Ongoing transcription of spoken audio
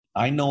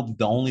I know that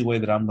the only way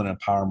that I'm going to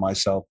empower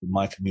myself and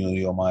my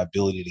community or my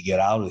ability to get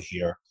out of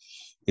here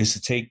is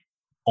to take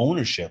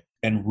ownership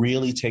and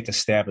really take a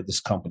stab at this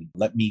company.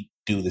 Let me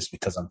do this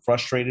because I'm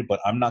frustrated,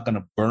 but I'm not going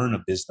to burn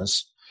a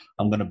business.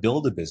 I'm going to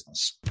build a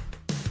business.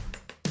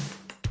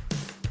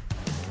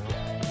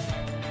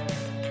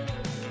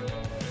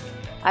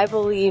 I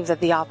believe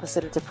that the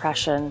opposite of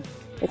depression,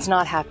 it's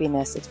not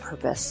happiness, it's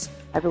purpose.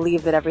 I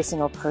believe that every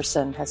single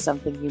person has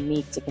something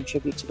unique to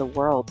contribute to the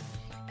world.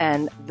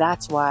 And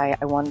that's why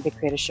I wanted to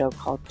create a show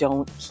called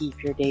Don't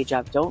Keep Your Day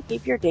Job. Don't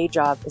Keep Your Day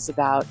Job is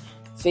about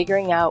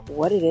figuring out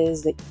what it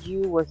is that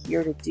you were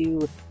here to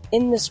do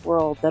in this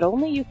world that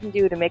only you can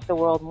do to make the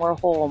world more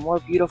whole, more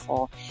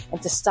beautiful,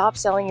 and to stop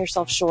selling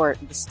yourself short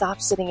and to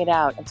stop sitting it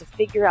out and to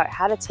figure out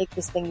how to take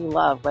this thing you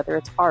love, whether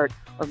it's art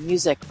or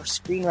music or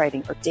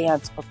screenwriting or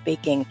dance or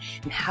baking,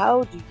 and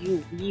how do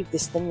you weave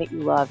this thing that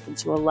you love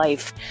into a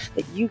life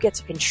that you get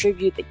to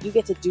contribute, that you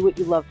get to do what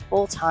you love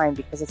full time,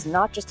 because it's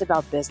not just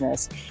about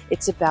business,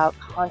 it's about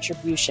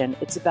contribution,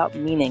 it's about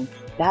meaning.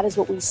 That is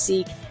what we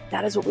seek.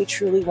 That is what we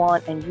truly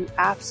want. And you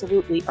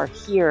absolutely are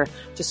here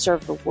to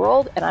serve the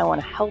world. And I want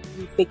to help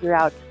you figure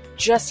out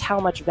just how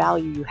much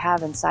value you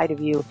have inside of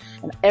you.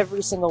 And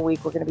every single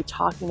week, we're going to be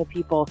talking to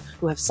people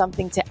who have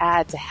something to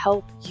add to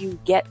help you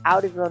get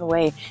out of your own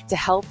way, to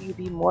help you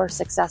be more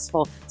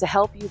successful, to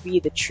help you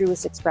be the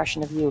truest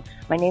expression of you.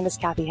 My name is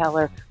Kathy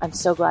Heller. I'm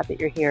so glad that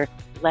you're here.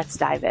 Let's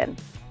dive in.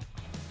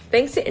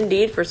 Thanks to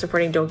Indeed for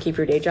supporting Don't Keep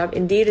Your Day Job.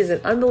 Indeed is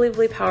an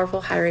unbelievably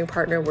powerful hiring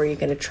partner where you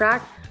can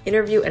attract,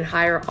 interview, and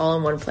hire all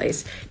in one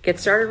place. Get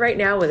started right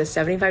now with a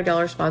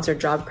 $75 sponsored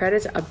job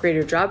credit to upgrade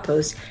your job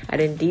post at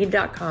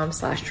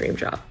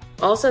Indeed.com/dreamjob.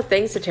 Also,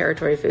 thanks to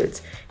Territory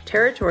Foods.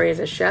 Territory is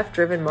a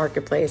chef-driven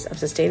marketplace of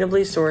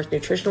sustainably sourced,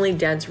 nutritionally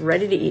dense,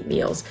 ready-to-eat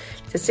meals.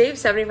 To save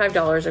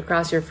 $75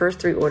 across your first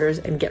 3 orders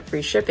and get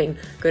free shipping,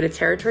 go to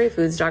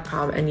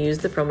territoryfoods.com and use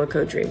the promo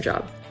code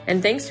DREAMJOB.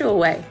 And thanks to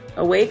Away.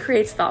 Away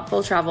creates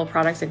thoughtful travel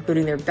products,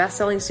 including their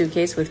best-selling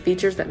suitcase with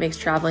features that makes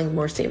traveling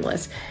more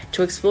seamless.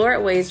 To explore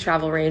Away's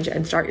travel range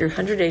and start your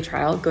 100-day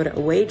trial, go to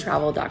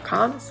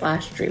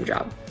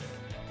awaytravel.com/dreamjob.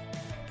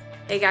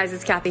 Hey guys,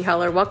 it's Kathy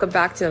Heller. Welcome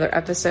back to another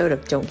episode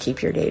of Don't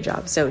Keep Your Day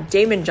Job. So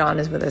Daymond John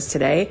is with us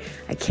today.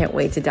 I can't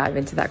wait to dive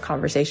into that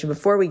conversation.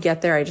 Before we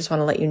get there, I just want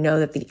to let you know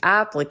that the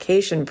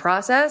application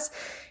process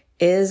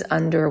is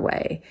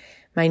underway.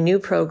 My new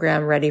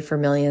program, Ready for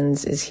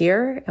Millions, is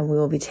here, and we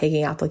will be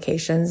taking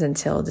applications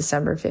until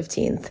December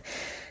 15th.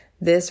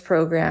 This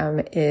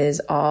program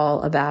is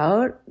all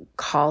about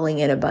calling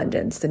in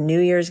abundance. The new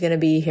year is going to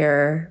be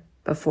here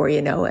before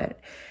you know it.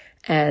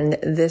 And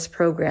this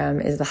program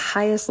is the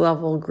highest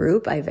level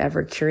group I've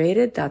ever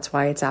curated. That's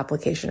why it's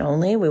application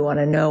only. We want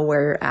to know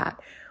where you're at.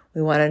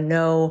 We want to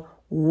know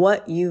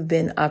what you've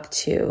been up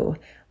to.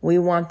 We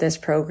want this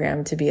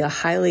program to be a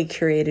highly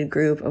curated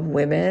group of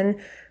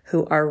women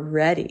who are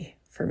ready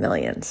for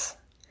millions.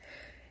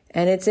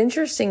 And it's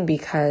interesting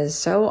because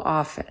so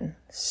often,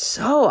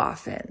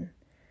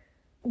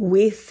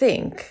 we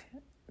think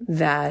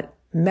that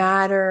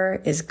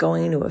matter is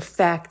going to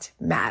affect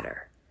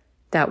matter.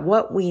 That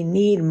what we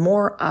need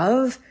more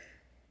of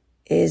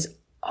is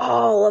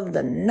all of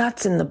the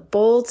nuts and the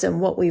bolts.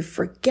 And what we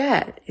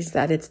forget is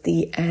that it's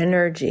the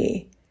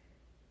energy.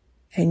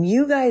 And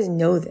you guys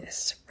know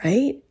this,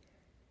 right?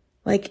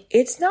 Like,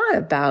 it's not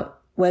about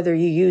whether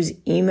you use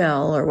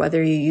email or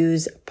whether you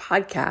use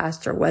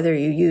podcast or whether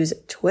you use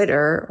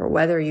Twitter or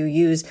whether you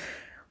use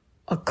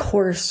a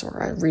course or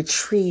a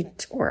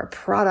retreat or a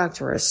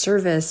product or a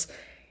service.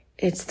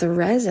 It's the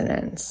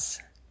resonance,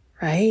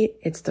 right?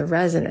 It's the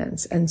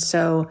resonance. And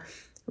so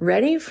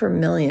Ready for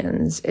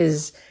Millions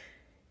is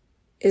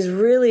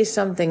really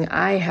something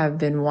I have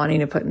been wanting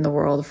to put in the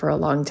world for a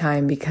long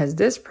time, because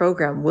this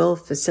program will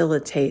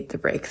facilitate the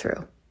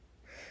breakthrough.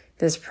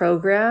 This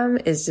program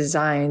is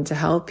designed to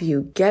help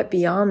you get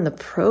beyond the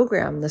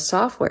program, the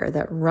software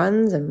that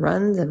runs and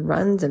runs and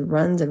runs and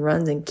runs and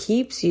runs and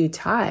keeps you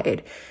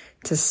tied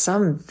to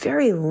some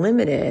very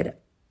limited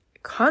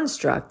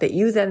construct that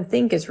you then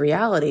think is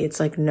reality. It's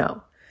like,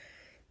 no,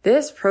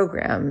 this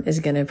program is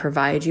going to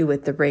provide you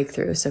with the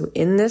breakthrough. So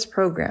in this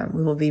program,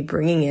 we will be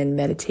bringing in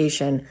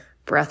meditation,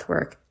 breath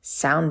work,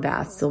 sound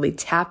baths. There'll be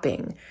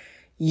tapping.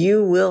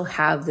 You will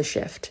have the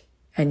shift.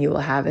 And you will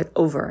have it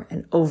over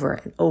and over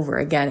and over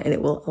again. And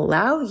it will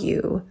allow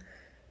you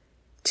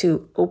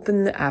to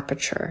open the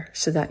aperture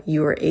so that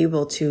you are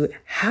able to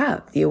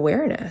have the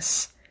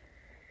awareness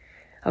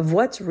of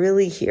what's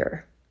really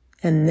here.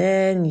 And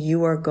then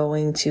you are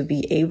going to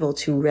be able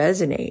to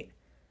resonate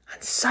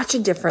on such a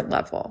different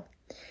level.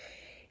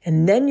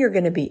 And then you're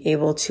going to be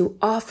able to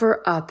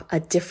offer up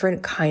a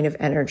different kind of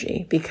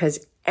energy,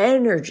 because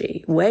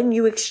energy, when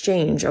you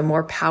exchange a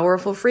more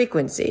powerful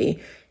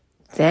frequency,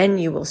 then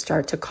you will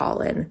start to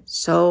call in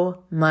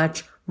so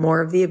much more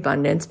of the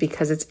abundance,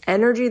 because it's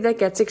energy that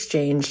gets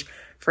exchanged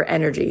for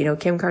energy. You know,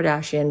 Kim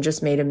Kardashian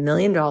just made $1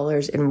 million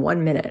in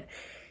 1 minute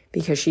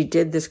because she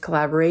did this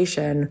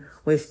collaboration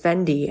with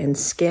Fendi and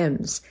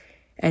Skims,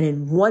 and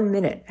in 1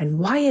 minute. And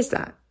why is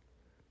that?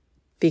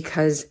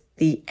 Because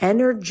the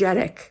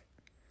energetic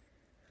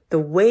the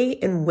way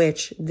in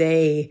which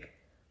they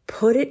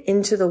put it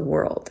into the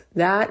world,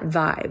 that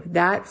vibe,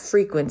 that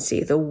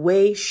frequency, the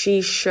way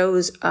she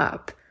shows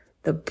up,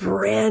 the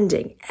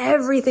branding,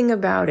 everything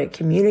about it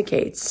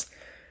communicates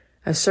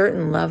a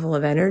certain level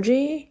of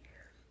energy,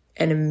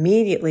 and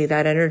immediately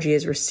that energy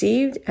is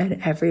received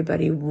and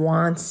everybody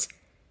wants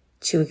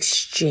to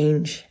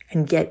exchange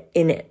and get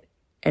in it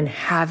and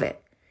have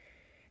it.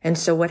 And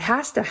so what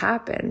has to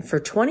happen for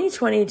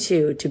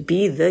 2022 to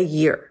be the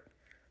year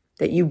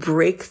that you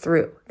break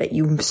through, that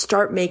you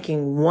start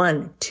making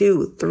 $1,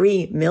 $2,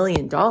 $3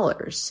 million,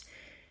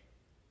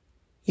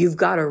 you've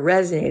got to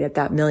resonate at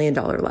that $1 million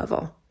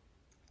level.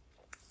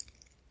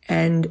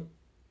 And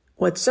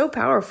what's so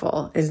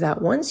powerful is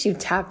that once you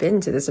tap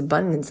into this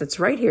abundance that's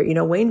right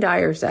here, Wayne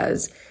Dyer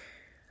says,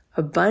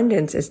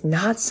 abundance is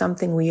not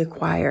something we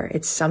acquire.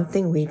 It's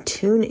something we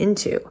tune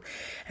into.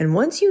 And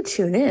once you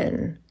tune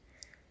in,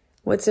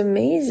 what's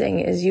amazing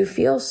is you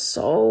feel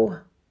so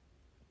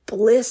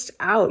blissed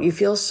out. You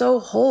feel so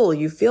whole.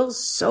 You feel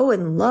so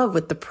in love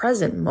with the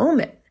present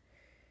moment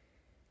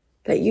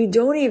that you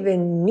don't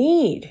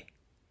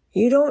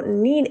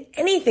need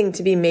anything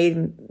to be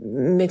made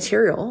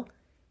material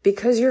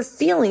because you're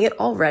feeling it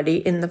already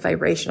in the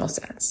vibrational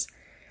sense.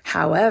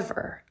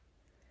 However,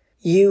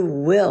 you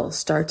will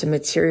start to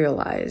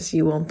materialize.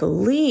 You won't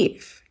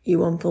believe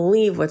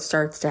what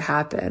starts to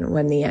happen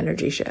when the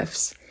energy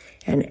shifts.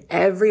 And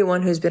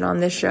everyone who's been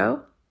on this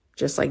show,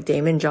 just like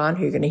Daymond John,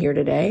 who you're going to hear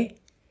today,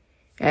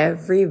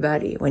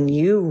 everybody, when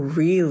you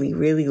really,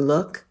 really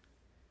look,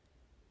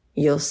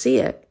 you'll see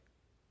it.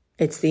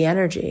 It's the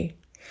energy.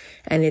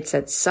 And it's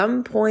at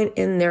some point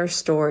in their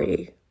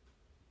story,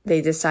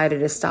 they decided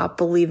to stop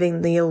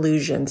believing the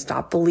illusion,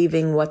 stop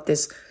believing what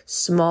this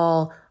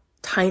small,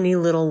 tiny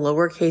little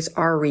lowercase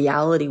r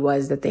reality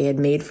was that they had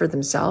made for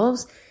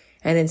themselves,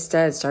 and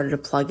instead started to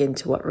plug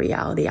into what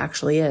reality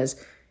actually is.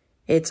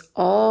 It's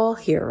all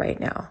here right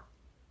now.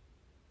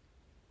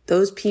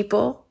 Those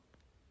people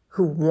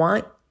who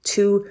want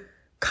to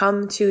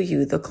come to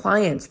you, the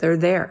clients, they're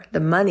there. The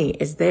money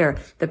is there.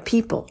 The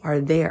people are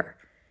there.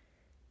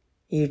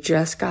 You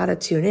just got to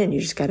tune in.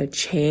 You just got to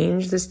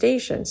change the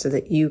station so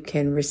that you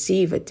can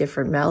receive a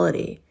different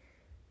melody.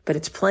 But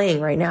it's playing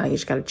right now. You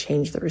just got to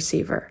change the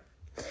receiver.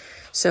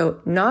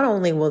 So not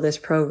only will this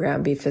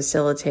program be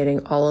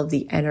facilitating all of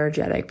the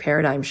energetic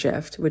paradigm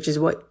shift, which is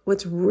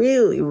what's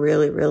really,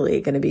 really, really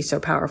going to be so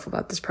powerful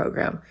about this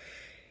program,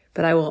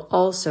 but I will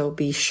also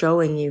be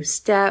showing you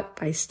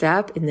step by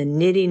step in the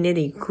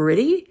nitty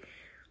gritty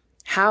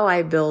how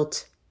I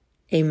built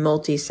a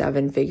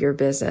multi-7-figure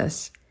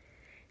business.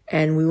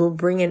 And we will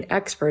bring in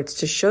experts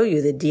to show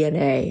you the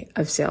DNA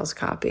of sales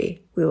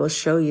copy. We will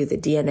show you the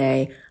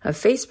DNA of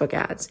Facebook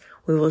ads.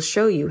 We will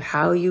show you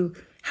how you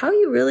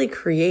really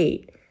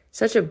create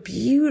such a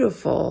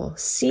beautiful,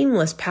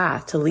 seamless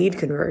path to lead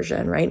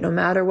conversion, right? No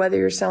matter whether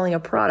you're selling a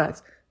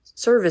product,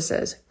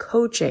 services,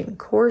 coaching,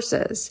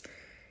 courses.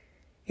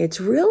 It's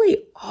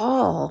really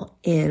all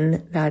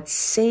in that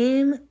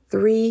same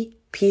 3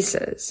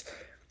 pieces.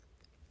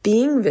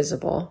 Being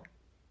visible,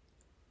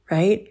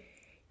 right?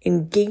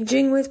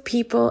 Engaging with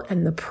people,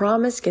 and the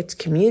promise gets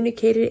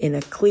communicated in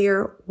a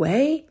clear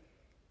way.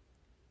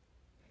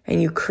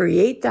 And you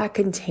create that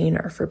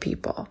container for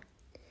people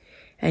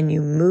and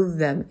you move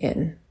them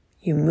in.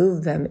 You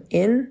move them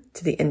in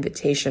to the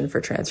invitation for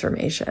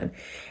transformation.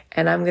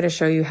 And I'm going to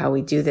show you how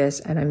we do this.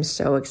 And I'm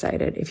so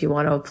excited. If you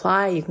want to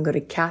apply, you can go to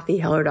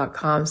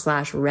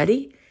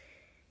kathyheller.com/ready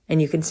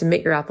and you can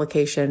submit your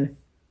application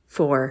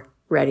for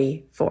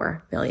Ready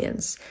for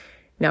Millions.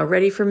 Now,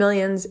 Ready for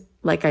Millions,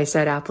 like I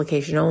said,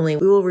 application only.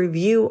 We will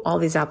review all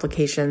these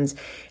applications.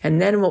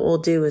 And then what we'll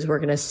do is we're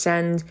going to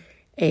send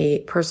a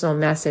personal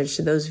message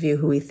to those of you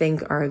who we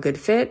think are a good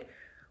fit.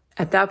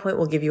 At that point,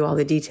 we'll give you all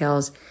the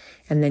details,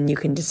 and then you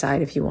can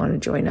decide if you want to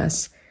join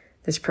us.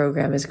 This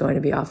program is going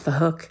to be off the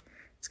hook.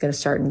 It's going to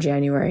start in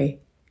January.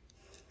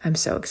 I'm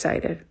so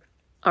excited.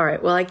 All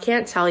right. Well, I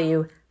can't tell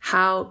you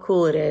how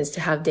cool it is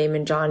to have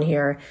Daymond John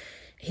here.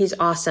 He's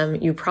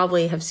awesome. You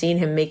probably have seen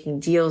him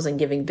making deals and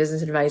giving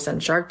business advice on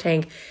Shark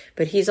Tank,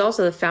 but he's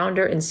also the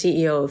founder and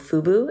CEO of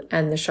FUBU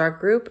and the Shark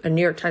Group, a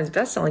New York Times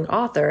bestselling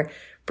author,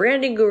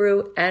 branding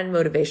guru, and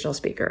motivational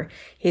speaker.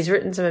 He's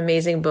written some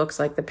amazing books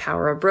like The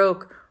Power of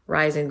Broke,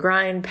 Rise and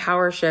Grind,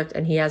 Power Shift,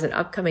 and he has an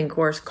upcoming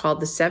course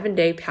called the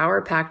 7-Day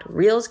Power Packed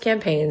Reels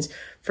Campaigns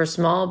for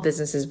Small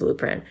Businesses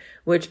Blueprint,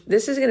 which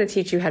this is going to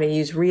teach you how to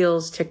use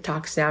Reels,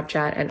 TikTok,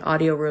 Snapchat, and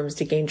audio rooms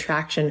to gain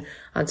traction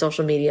on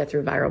social media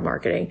through viral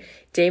marketing.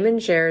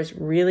 Daymond shares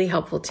really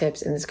helpful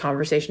tips in this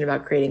conversation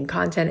about creating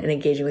content and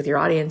engaging with your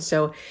audience.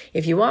 So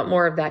if you want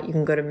more of that, you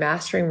can go to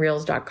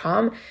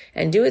masteringreels.com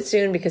and do it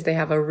soon because they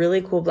have a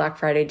really cool Black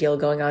Friday deal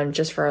going on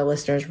just for our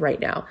listeners right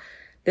now.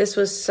 This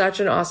was such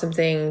an awesome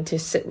thing to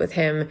sit with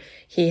him.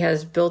 He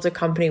has built a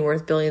company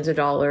worth billions of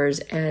dollars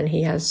and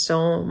he has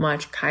so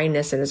much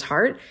kindness in his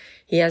heart.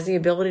 He has the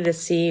ability to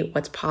see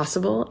what's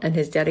possible, and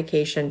his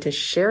dedication to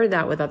share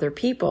that with other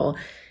people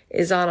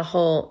is on a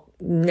whole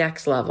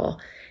next level.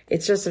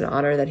 It's just an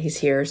honor that he's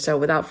here. So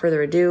without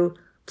further ado,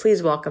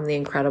 please welcome the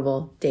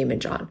incredible Daymond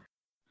John.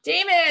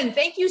 Daymond,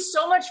 thank you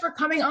so much for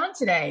coming on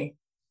today.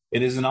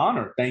 It is an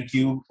honor. Thank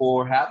you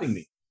for having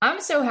me. I'm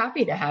so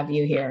happy to have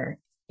you here.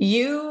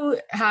 You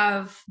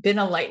have been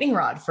a lightning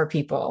rod for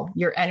people.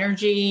 Your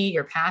energy,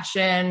 your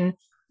passion,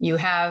 you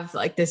have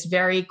like this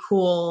very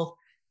cool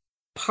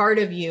part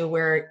of you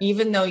where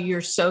even though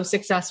you're so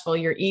successful,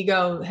 your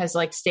ego has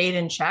like stayed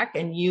in check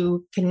and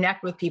you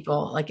connect with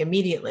people like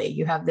immediately.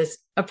 You have this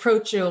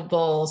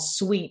approachable,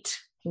 sweet,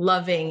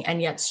 loving,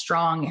 and yet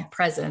strong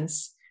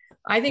presence.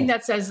 I think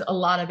that says a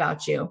lot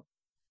about you.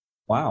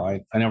 Wow,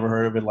 I never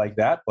heard of it like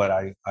that, but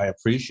I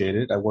appreciate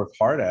it. I work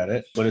hard at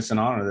it, but it's an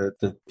honor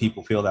that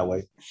people feel that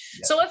way.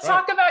 Yeah, so let's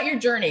talk about your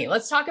journey.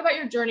 Let's talk about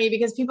your journey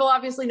because people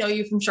obviously know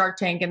you from Shark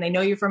Tank and they know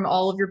you from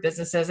all of your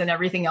businesses and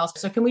everything else.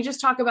 So can we just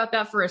talk about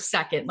that for a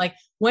second? Like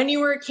when you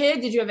were a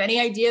kid, did you have any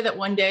idea that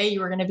one day you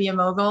were going to be a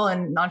mogul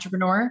and an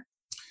entrepreneur?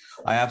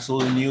 I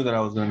absolutely knew that I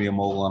was going to be a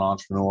mogul and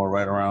entrepreneur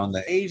right around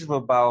the age of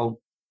about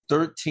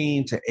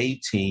 13 to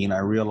 18. I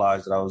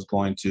realized that I was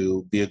going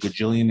to be a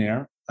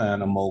gajillionaire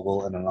and a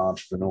mogul and an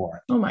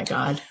entrepreneur. Oh my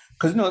God.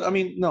 Because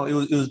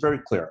it was very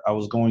clear. I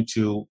was going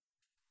to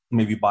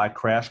maybe buy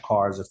crash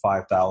cars at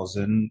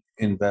 $5,000,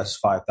 invest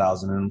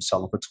 $5,000 and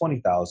sell them for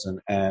 $20,000.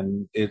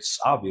 And it's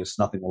obvious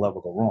nothing will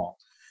ever go wrong.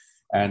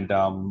 And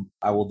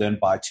I will then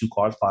buy 2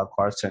 cars, 5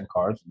 cars, 10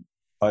 cars.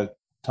 By the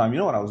time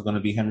I was going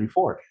to be Henry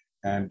Ford.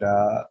 And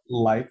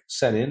life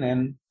set in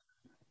and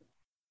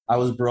I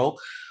was broke,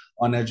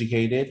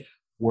 uneducated,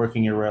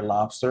 working at Red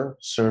Lobster,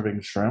 serving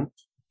shrimp,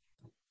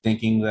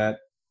 thinking that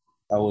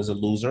I was a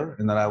loser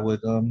and that I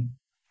would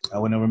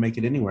never make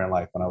it anywhere in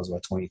life when I was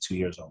about 22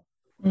 years old.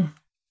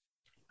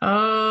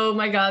 Oh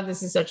my God,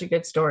 this is such a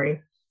good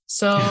story.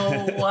 So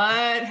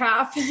what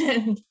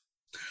happened?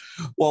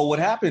 Well, what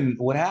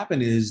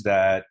happened is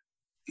that,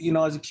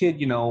 as a kid,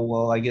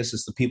 I guess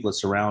it's the people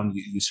that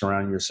you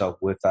surround yourself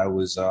with. I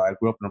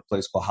grew up in a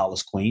place called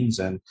Hollis, Queens,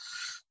 and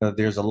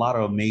there's a lot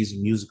of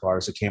amazing music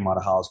artists that came out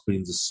of Hollis,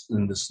 Queens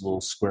in this little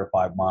square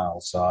 5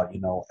 miles.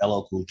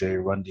 LL Cool J,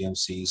 Run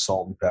DMC,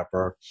 Salt and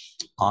Pepper,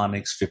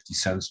 Onyx, 50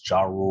 Cent,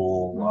 Ja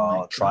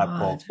Rule, Tribe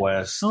Called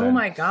Quest.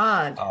 My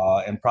God.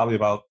 And probably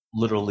about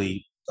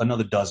literally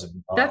another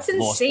dozen. That's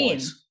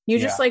insane. You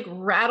just like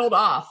rattled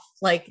off.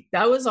 Like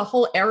that was a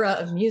whole era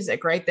of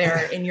music right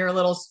there in your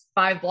little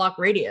 5-block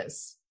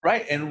radius.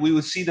 Right. And we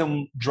would see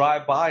them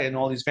drive by in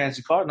all these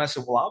fancy cars. And I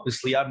said, well,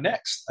 obviously I'm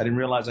next. I didn't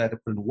realize I had to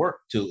put in work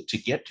to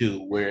get to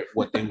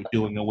what they were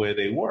doing and where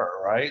they were.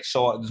 Right.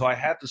 So I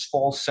had this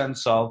false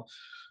sense of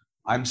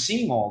I'm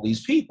seeing all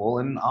these people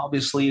and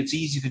obviously it's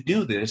easy to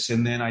do this.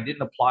 And then I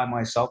didn't apply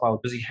myself. I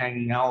was busy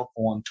hanging out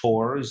on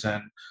tours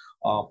and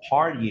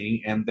partying.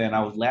 And then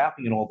I was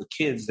laughing at all the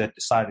kids that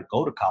decided to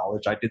go to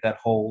college. I did that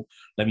whole,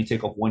 let me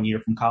take off 1 year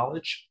from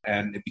college,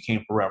 and it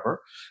became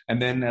forever.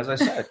 And then, as I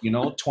said,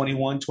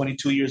 21,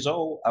 22 years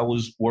old, I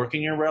was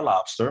working in Red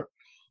Lobster,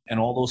 and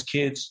all those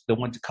kids that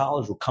went to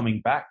college were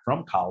coming back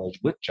from college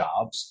with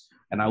jobs,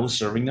 and I was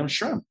serving them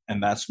shrimp.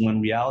 And that's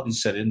when reality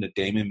set in that,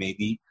 Daymond,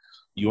 maybe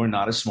you're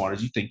not as smart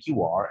as you think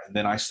you are. And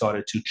then I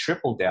started to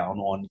triple down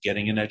on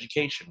getting an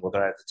education,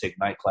 whether I had to take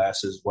night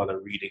classes,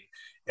 whether reading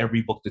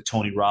every book that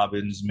Tony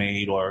Robbins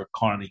made, or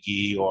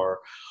Carnegie, or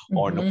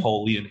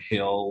Napoleon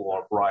Hill,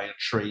 or Brian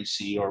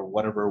Tracy, or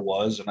whatever it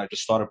was. And I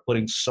just started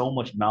putting so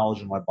much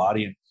knowledge in my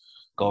body and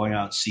going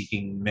out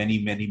seeking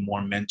many, many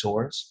more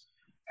mentors.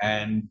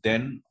 And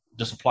then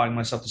just applying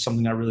myself to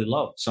something I really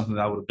loved, something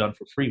that I would have done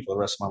for free for the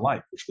rest of my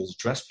life, which was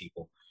dress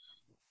people.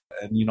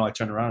 And, I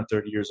turned around at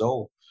 30 years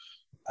old.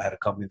 I had a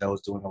company that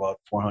was doing about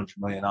 $400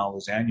 million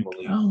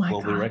annually,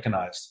 globally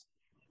recognized.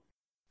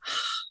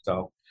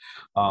 So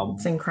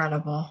it's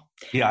incredible.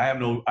 Yeah,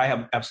 I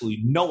have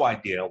absolutely no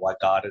idea why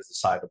God has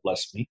decided to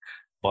bless me,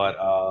 but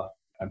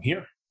I'm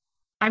here.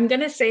 I'm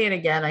going to say it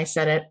again. I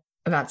said it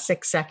about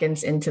 6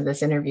 seconds into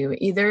this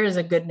interview. There is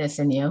a goodness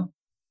in you.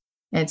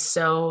 It's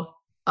so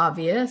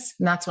obvious,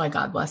 and that's why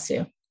God bless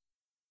you.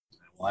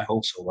 Well, I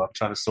hope so. I'm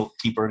trying to still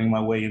keep earning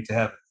my way into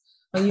heaven.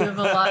 Well, you have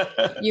a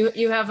lot.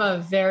 You have a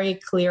very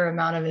clear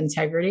amount of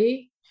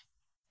integrity,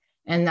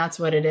 and that's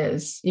what it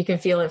is. You can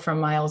feel it from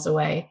miles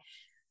away.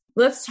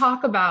 Let's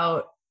talk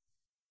about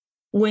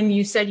when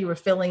you said you were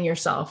filling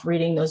yourself,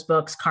 reading those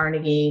books,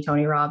 Carnegie,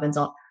 Tony Robbins.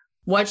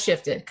 What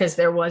shifted? Because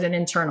there was an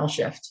internal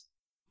shift.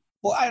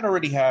 Well, I had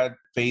already had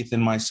faith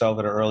in myself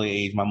at an early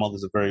age. My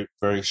mother's a very,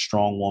 very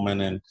strong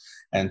woman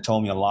and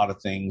told me a lot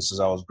of things as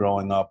I was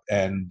growing up.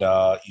 And,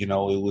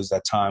 it was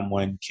that time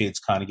when kids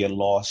kind of get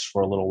lost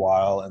for a little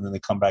while and then they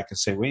come back and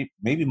say, wait,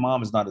 maybe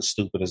mom is not as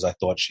stupid as I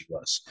thought she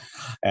was.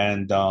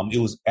 And it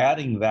was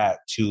adding that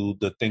to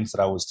the things that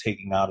I was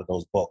taking out of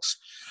those books,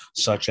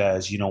 such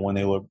as, when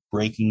they were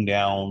breaking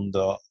down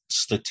the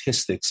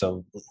statistics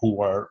of who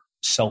are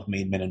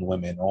self-made men and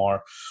women,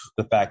 or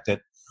the fact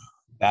that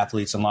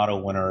athletes and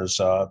lotto winners,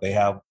 they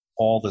have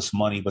all this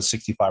money, but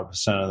 65%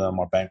 of them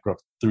are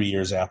bankrupt 3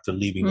 years after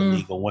leaving the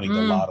league or winning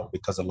the lotto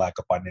because of lack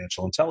of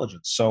financial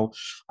intelligence. So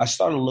I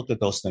started to look at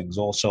those things.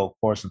 Also, of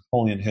course,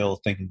 Napoleon Hill,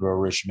 Think and Grow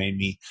Rich, made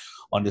me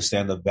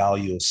understand the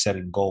value of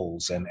setting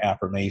goals and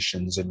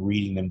affirmations and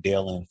reading them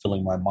daily and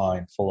filling my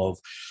mind full of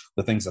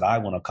the things that I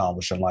want to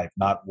accomplish in life,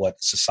 not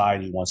what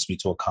society wants me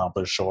to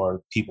accomplish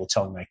or people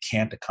telling me I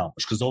can't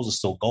accomplish, because those are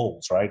still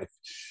goals, right?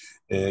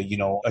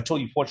 I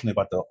told you fortunately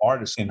about the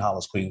artists in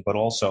Hollis, Queens, but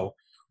also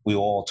we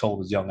were all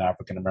told as young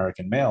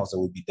African-American males that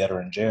we'd be dead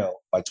or in jail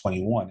by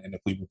 21. And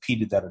if we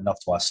repeated that enough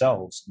to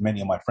ourselves,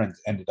 many of my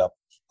friends ended up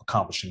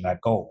accomplishing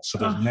that goal. So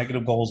there's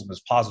negative goals and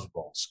there's positive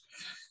goals.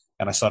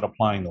 And I started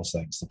applying those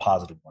things, the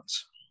positive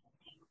ones.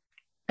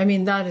 I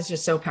mean, that is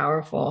just so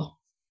powerful,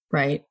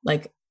 right?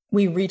 Like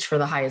we reach for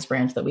the highest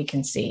branch that we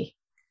can see.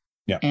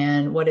 Yeah.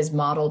 And what is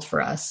modeled for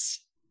us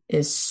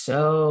is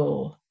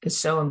so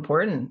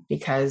important,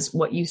 because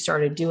what you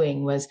started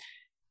doing was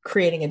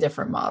creating a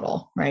different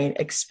model, right?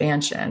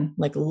 Expansion,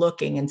 like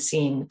looking and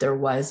seeing that there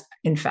was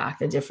in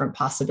fact a different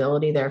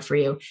possibility there for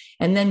you.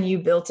 And then you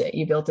built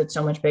it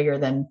so much bigger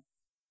than,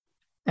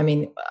 I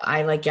mean,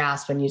 I like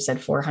gasped when you said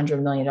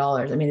 $400 million.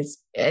 I mean,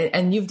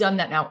 and you've done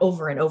that now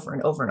over and over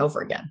and over and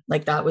over again.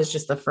 Like that was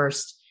just the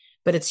first,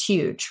 but it's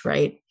huge,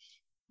 right?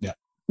 Yeah.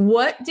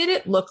 What did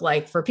it look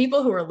like for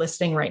people who are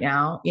listening right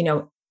now?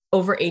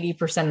 Over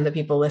 80% of the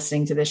people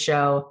listening to this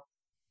show,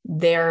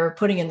 they're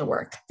putting in the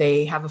work.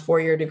 They have a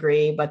 4-year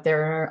degree, but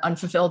they're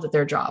unfulfilled at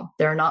their job.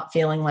 They're not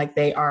feeling like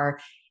they are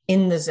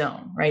in the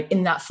zone, right?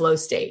 In that flow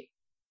state.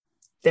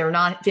 They're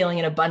not feeling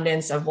an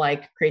abundance of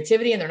like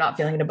creativity, and they're not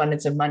feeling an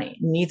abundance of money,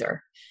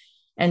 neither.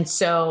 And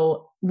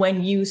so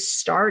when you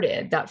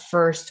started that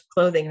first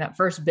clothing, that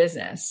first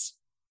business,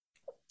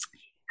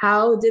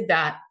 how did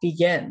that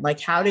begin?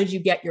 Like, how did you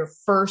get your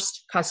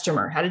first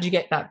customer? How did you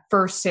get that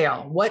first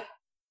sale? What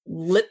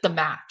lit the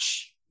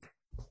match?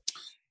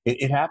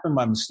 It happened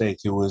by mistake.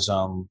 It was,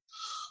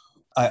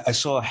 I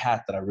saw a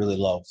hat that I really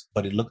loved,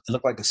 but it looked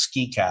like a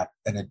ski cap.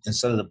 And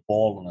instead of the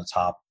ball on the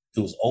top,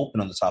 it was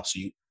open on the top. So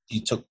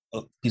you took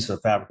a piece of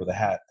the fabric with a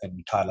hat and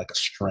you tied like a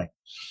string.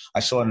 I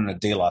saw it in a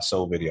De La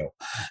Soul video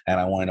and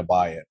I wanted to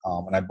buy it.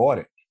 And I bought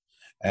it.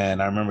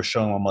 And I remember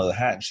showing my mother the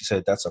hat and she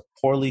said, "That's a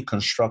poorly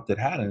constructed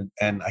hat.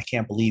 And I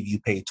can't believe you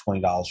paid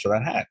 $20 for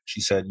that hat."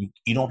 She said,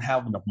 you don't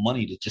have enough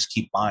money to just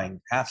keep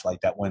buying hats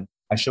like that. When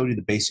I showed you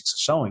the basics of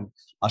sewing,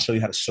 I'll show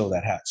you how to sew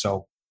that hat.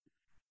 So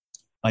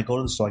I go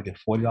to the store, I get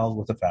 $40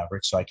 worth of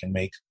fabric so I can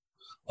make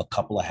a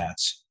couple of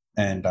hats.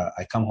 And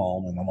I come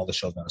home and my mother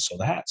shows me how to sew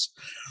the hats.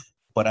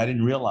 But I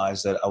didn't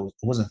realize that I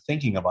wasn't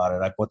thinking about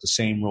it. I bought the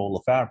same roll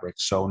of fabric.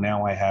 So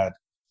now I had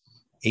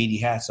 80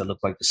 hats that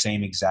looked like the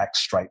same exact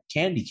striped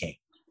candy cane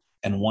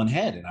and one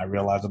head. And I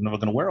realized I'm never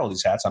going to wear all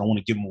these hats. I don't want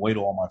to give them away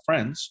to all my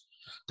friends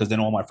because then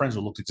all my friends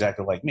will look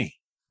exactly like me.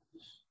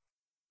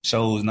 So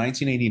it was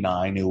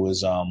 1989. It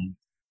was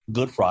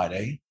Good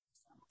Friday.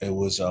 It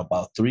was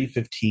about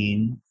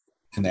 3:15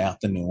 in the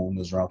afternoon. It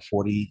was around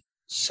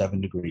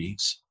 47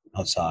 degrees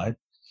outside.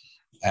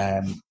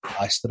 And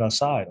I stood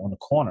outside on the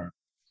corner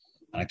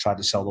and I tried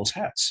to sell those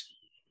hats.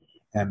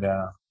 And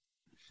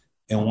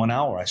in 1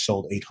 hour, I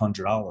sold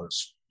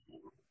 $800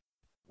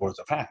 worth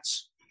of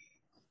hats.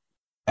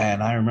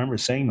 And I remember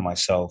saying to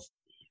myself,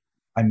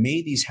 I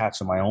made these hats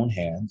with my own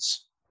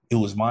hands. It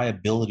was my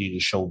ability to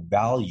show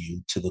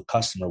value to the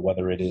customer,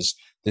 whether it is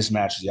this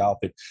matches the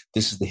outfit,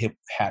 this is the hip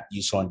hat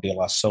you saw in De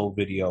La Soul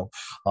video,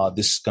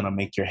 this is going to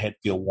make your head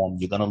feel warm,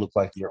 you're going to look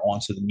like you're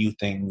onto the new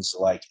things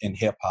like in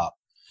hip hop.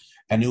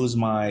 And it was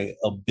my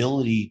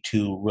ability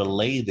to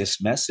relay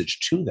this message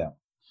to them.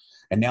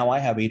 And now I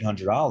have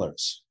 $800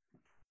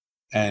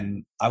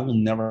 and I will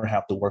never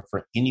have to work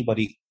for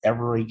anybody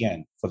ever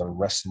again for the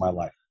rest of my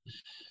life.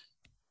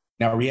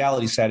 Now,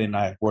 reality set in,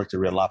 I worked at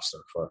Red Lobster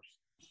for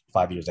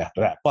 5 years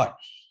after that. But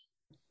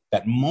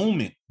that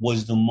moment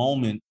was the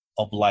moment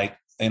of like,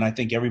 and I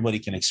think everybody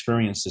can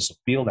experience this or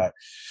feel that.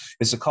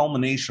 It's a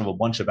culmination of a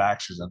bunch of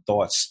actions and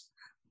thoughts.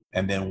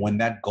 And then when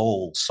that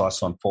goal starts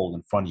to unfold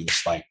in front of you,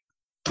 it's like,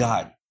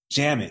 God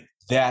damn it,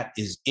 that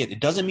is it. It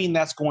doesn't mean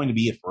that's going to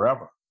be it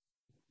forever.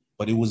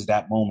 But it was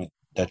that moment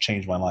that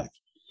changed my life.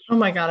 Oh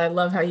my God, I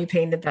love how you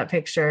painted that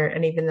picture.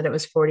 And even that it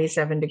was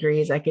 47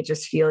 degrees, I could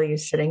just feel you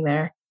sitting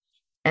there.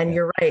 And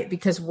You're right,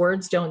 because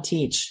words don't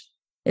teach.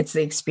 It's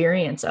the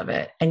experience of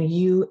it. And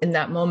you in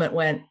that moment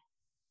went,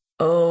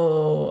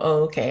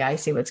 oh, okay, I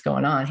see what's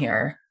going on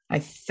here. I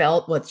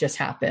felt what just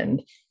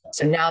happened.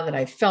 So now that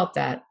I felt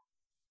that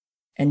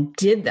and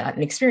did that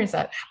and experienced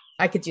that,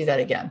 I could do that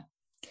again.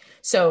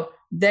 So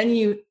then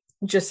you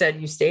just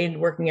said you stayed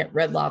working at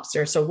Red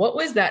Lobster. So what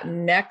was that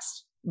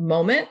next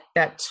moment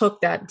that took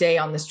that day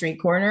on the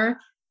street corner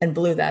and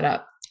blew that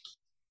up?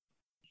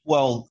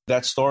 Well,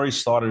 that story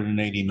started in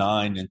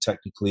 89, and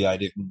technically I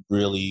didn't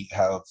really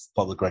have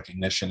public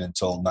recognition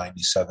until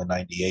 97,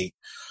 98.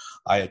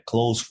 I had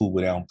closed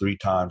Food down 3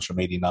 times from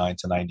 89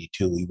 to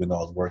 92, even though I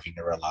was working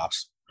at Red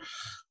Lobster.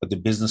 But the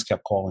business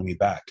kept calling me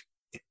back.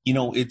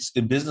 It's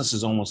in business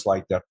is almost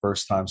like that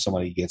first time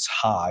somebody gets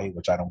high,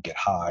 which I don't get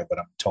high, but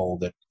I'm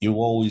told that you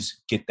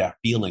always get that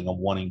feeling of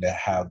wanting to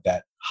have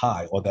that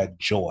high or that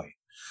joy.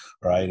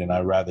 Right. And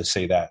I'd rather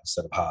say that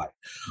instead of high.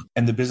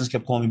 And the business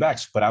kept calling me back.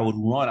 But I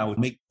would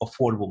make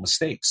affordable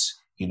mistakes.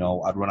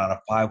 I'd run out of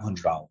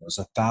 $500,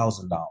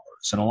 $1,000.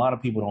 And a lot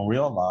of people don't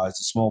realize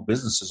that small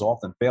businesses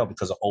often fail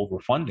because of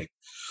overfunding.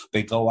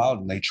 They go out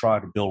and they try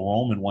to build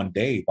Rome in one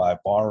day by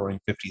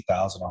borrowing $50,000,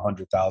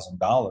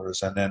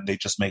 $100,000, and then they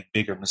just make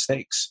bigger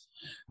mistakes.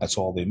 That's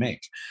all they make.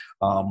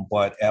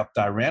 But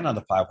after I ran out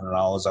of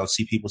 $500, I would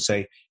see people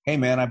say, "Hey,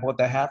 man, I bought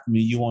that hat from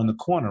you. You on the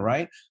corner,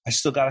 right? I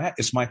still got a hat.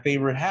 It's my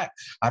favorite hat.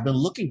 I've been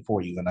looking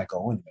for you." And I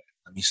go, "Wait a minute,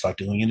 let me start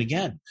doing it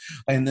again."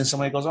 And then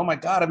somebody goes, "Oh, my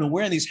God, I've been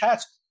wearing these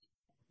hats.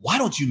 Why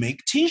don't you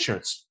make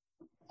T-shirts?"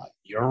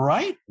 You're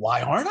right.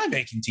 Why aren't I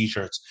making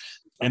T-shirts?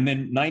 And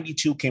then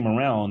 92 came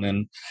around,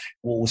 and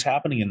what was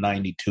happening in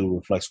 92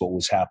 reflects what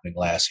was happening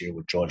last year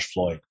with George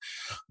Floyd.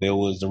 There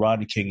was the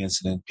Rodney King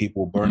incident,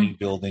 people burning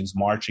buildings,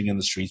 marching in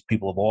the streets,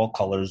 people of all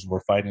colors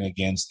were fighting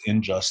against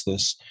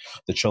injustice.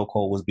 The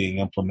chokehold was being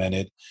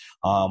implemented.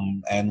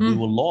 And we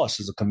were lost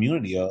as a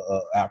community, a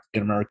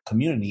African-American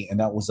community. And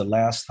that was the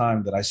last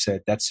time that I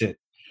said, that's it.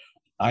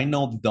 I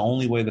know that the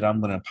only way that I'm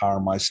going to empower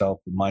myself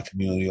and my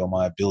community or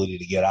my ability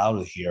to get out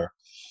of here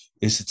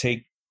is to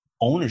take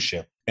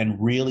ownership and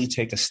really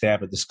take a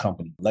stab at this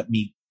company. Let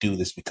me do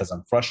this because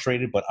I'm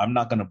frustrated, but I'm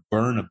not going to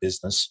burn a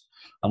business.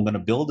 I'm going to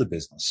build a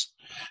business.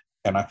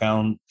 And I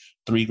found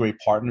 3 great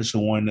partners who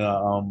wanted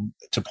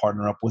to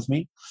partner up with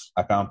me.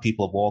 I found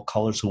people of all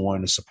colors who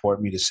wanted to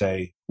support me to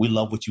say, we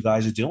love what you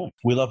guys are doing.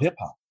 We love hip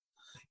hop.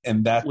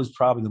 And that was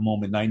probably the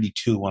moment,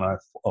 92, when I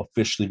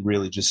officially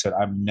really just said,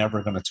 I'm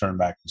never going to turn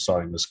back to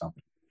starting this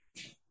company.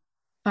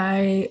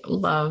 I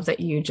love that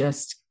you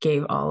just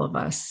gave all of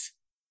us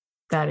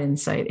that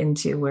insight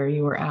into where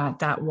you were at,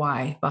 that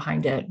why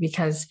behind it,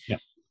 because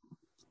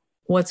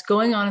what's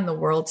going on in the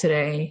world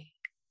today,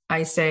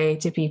 I say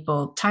to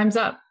people, time's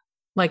up.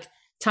 Like,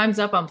 time's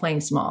up on playing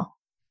small.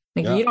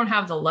 Like, you don't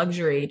have the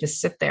luxury to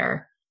sit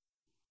there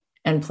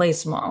and play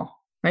small,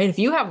 right? If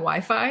you have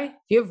Wi-Fi, if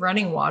you have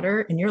running water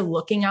and you're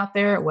looking out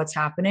there at what's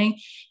happening,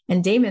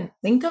 and Daymond,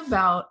 think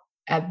about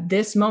at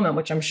this moment,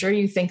 which I'm sure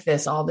you think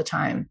this all the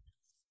time,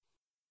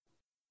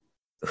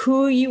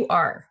 who you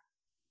are,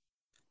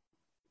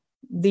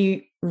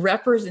 the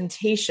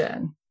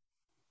representation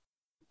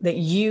that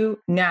you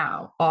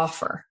now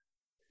offer,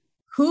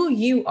 who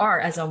you are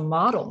as a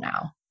model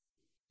now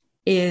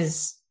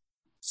is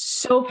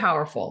so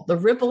powerful. The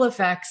ripple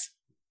effects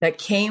that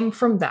came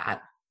from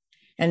that.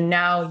 And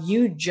now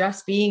you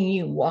just being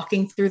you,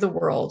 walking through the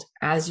world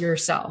as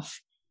yourself,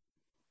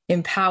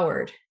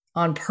 empowered,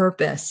 on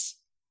purpose,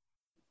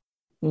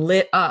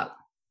 lit up.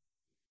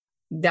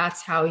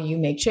 That's how you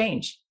make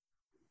change.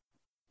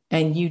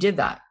 And you did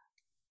that.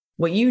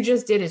 What you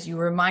just did is you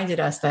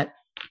reminded us that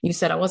you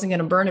said, I wasn't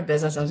going to burn a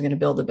business. I was going to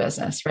build a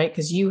business, right?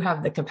 Because you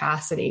have the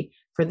capacity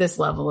for this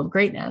level of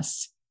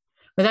greatness.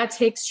 But that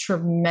takes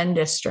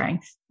tremendous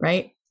strength,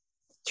 right?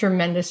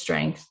 Tremendous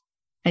strength.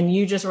 And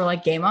you just were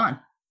like, game on,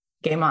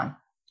 game on.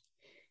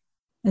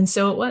 And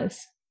so it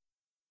was.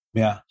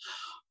 Yeah.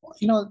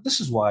 This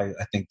is why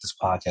I think this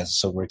podcast is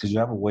so great, because you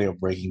have a way of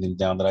breaking things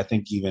down that I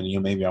think even,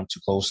 maybe I'm too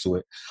close to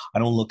it. I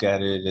don't look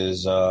at it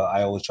as,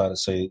 I always try to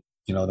say,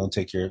 don't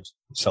take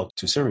yourself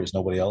too serious.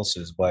 Nobody else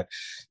is. But,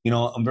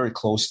 I'm very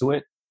close to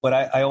it. But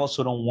I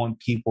also don't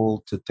want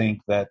people to think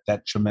that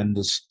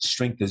tremendous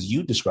strength, as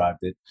you described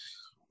it,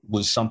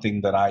 was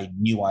something that I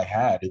knew I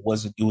had.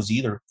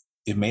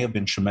 It may have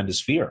been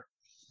tremendous fear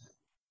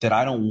that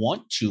I don't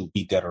want to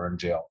be dead or in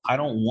jail. I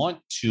don't want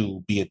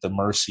to be at the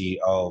mercy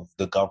of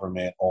the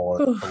government or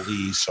the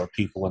police or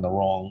people in the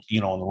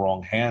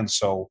wrong hands.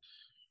 So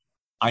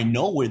I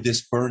know where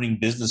this burning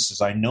business is.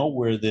 I know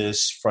where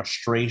this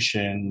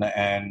frustration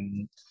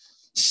and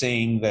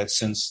saying that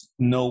since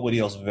nobody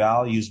else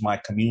values my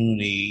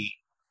community,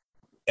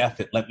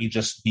 F it, let me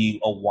just be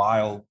a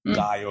wild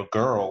guy or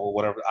girl or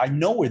whatever. I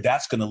know where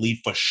that's going to lead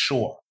for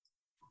sure.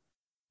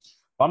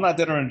 If I'm not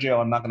dead or in jail,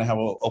 I'm not going to have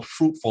a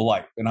fruitful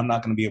life, and I'm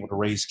not going to be able to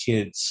raise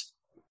kids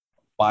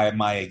by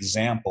my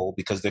example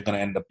because they're going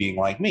to end up being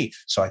like me.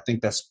 So I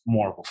think that's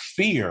more of a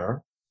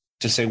fear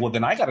to say, well,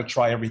 then I got to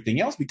try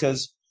everything else,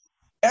 because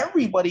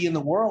everybody in the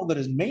world that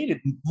has made it,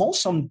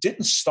 most of them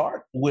didn't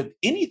start with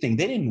anything.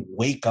 They didn't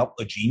wake up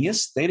a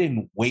genius. They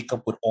didn't wake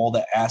up with all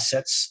the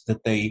assets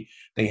that they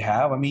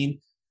have. I mean,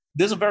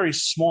 there's a very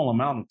small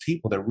amount of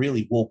people that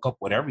really woke up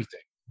with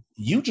everything.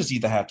 You just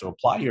either have to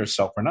apply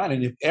yourself or not.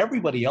 And if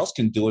everybody else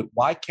can do it,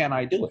 why can't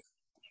I do it?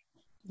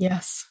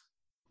 Yes.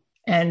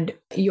 And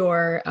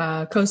your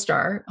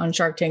co-star on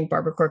Shark Tank,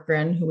 Barbara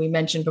Corcoran, who we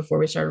mentioned before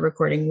we started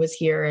recording, was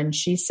here. And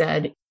she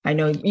said, I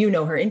know you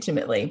know her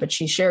intimately, but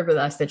she shared with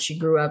us that she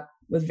grew up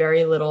with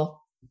very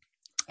little.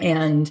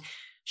 And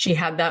she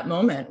had that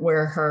moment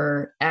where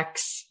her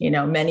ex,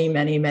 many,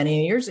 many,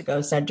 many years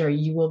ago said to her,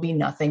 you will be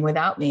nothing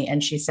without me.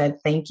 And she said,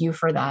 thank you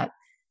for that,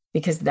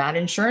 because that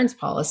insurance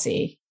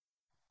policy,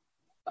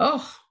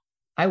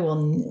 I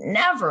will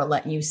never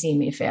let you see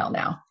me fail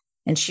now.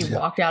 And she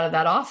walked out of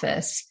that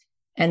office.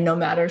 And no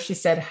matter, she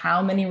said,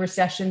 how many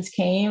recessions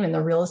came in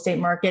the real estate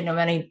market, no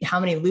matter how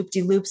many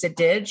loop-de-loops it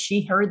did,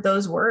 she heard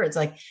those words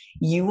like,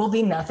 you will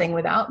be nothing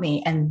without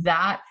me. And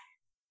that,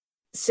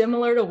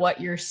 similar to what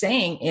you're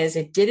saying, is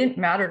it didn't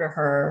matter to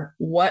her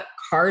what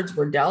cards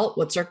were dealt,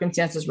 what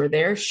circumstances were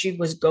there. She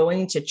was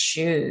going to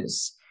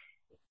choose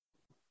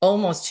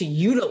almost to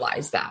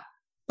utilize that,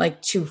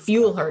 like to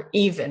fuel her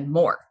even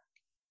more.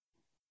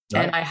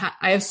 Right. And I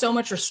have so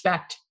much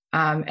respect,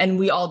 and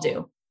we all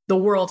do. The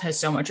world has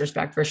so much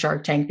respect for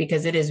Shark Tank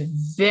because it is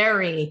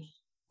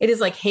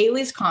like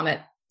Halley's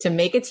Comet to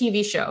make a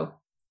TV show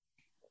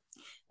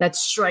that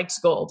strikes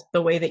gold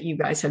the way that you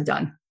guys have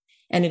done.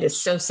 And it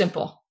is so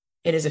simple.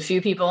 It is a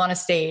few people on a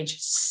stage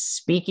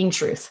speaking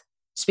truth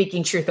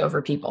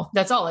over people.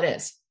 That's all it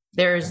is.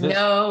 There's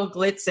no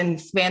glitz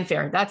and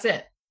fanfare. That's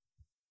it.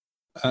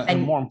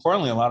 And more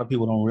importantly, a lot of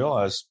people don't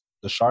realize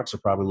the sharks are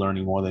probably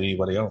learning more than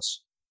anybody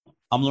else.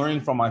 I'm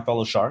learning from my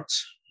fellow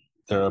sharks.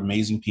 They're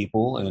amazing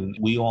people, and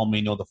we all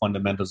may know the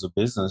fundamentals of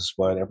business,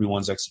 but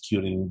everyone's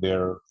executing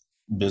their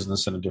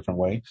business in a different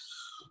way.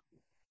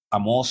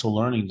 I'm also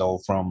learning, though,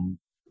 from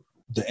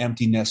the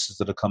empty nesters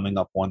that are coming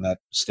up on that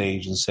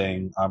stage and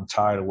saying, I'm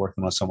tired of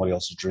working on somebody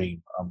else's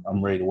dream.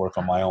 I'm ready to work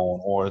on my own.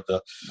 Or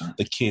the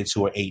kids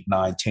who are 8,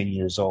 9, 10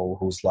 years old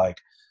who's like,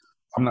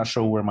 I'm not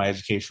sure where my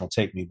education will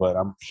take me, but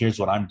here's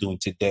what I'm doing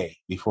today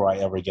before I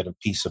ever get a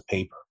piece of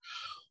paper.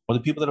 Or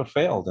the people that have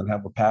failed and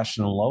have a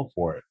passion and love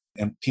for it.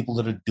 And people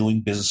that are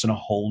doing business in a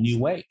whole new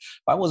way.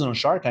 If I wasn't on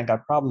Shark Tank,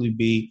 I'd probably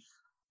be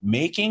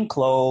making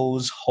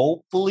clothes.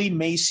 Hopefully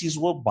Macy's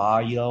will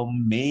buy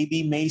them.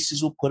 Maybe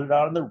Macy's will put it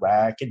out on the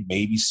rack, and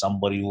maybe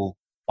somebody will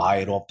buy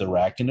it off the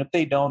rack. And if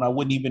they don't, I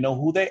wouldn't even know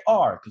who they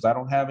are because I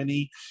don't have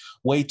any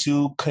way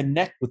to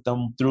connect with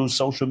them through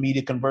social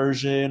media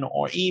conversion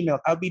or email.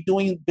 I'd be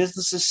doing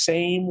business the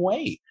same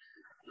way.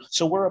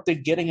 So we're up there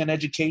getting an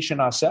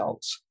education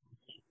ourselves.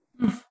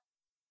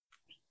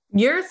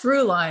 Your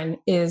through line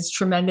is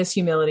tremendous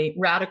humility,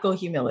 radical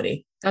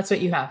humility. That's what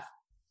you have.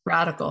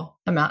 Radical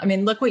amount. I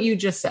mean, look what you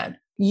just said.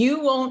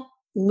 You won't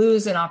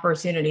lose an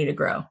opportunity to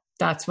grow.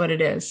 That's what it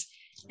is.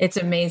 It's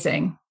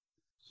amazing.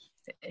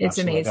 It's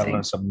Absolutely. amazing. I gotta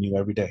learn something new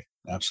every day.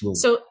 Absolutely.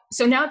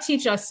 So now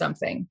teach us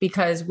something,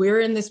 because we're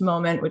in this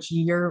moment, which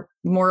you're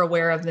more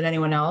aware of than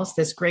anyone else,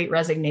 this great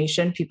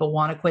resignation. People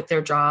want to quit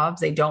their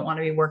jobs. They don't want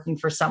to be working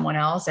for someone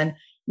else. And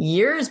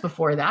years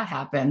before that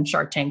happened,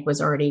 Shark Tank was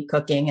already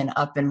cooking and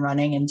up and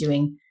running and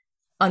doing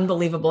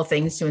unbelievable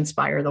things to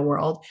inspire the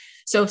world.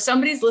 So if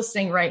somebody's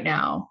listening right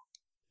now,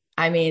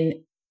 I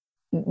mean,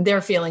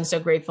 they're feeling so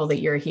grateful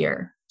that you're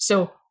here.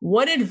 So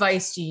what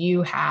advice do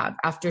you have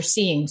after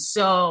seeing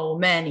so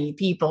many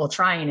people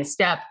trying to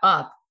step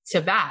up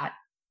to bat?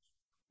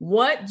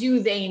 What do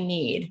they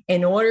need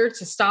in order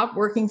to stop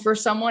working for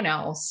someone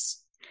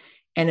else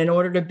and in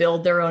order to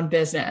build their own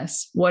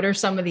business? What are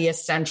some of the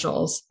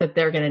essentials that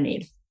they're going to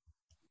need?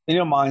 In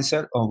your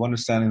mindset of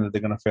understanding that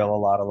they're going to fail a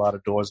lot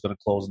of doors going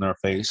to close in their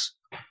face.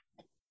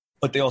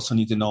 But they also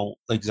need to know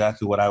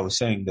exactly what I was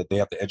saying, that they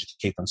have to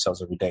educate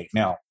themselves every day.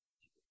 Now,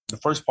 the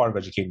first part of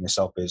educating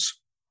yourself is,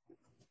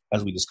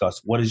 as we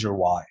discussed, what is your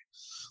why?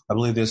 I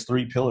believe there's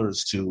 3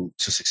 pillars to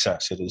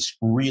success. It is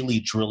really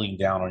drilling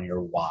down on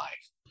your why,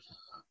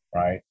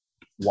 right?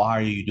 Why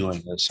are you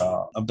doing this?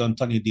 I've done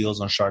plenty of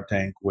deals on Shark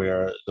Tank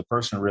where the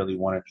person really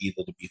wanted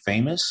either to be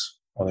famous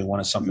or they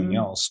wanted something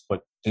else,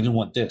 but they didn't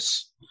want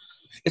this.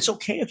 It's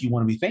okay if you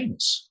want to be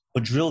famous,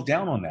 but drill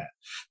down on that.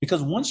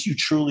 Because once you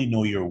truly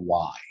know your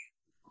why,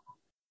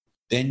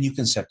 then you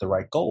can set the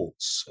right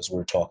goals, as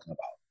we're talking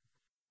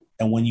about.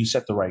 And when you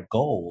set the right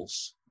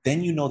goals,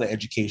 then you know the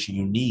education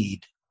you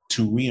need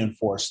to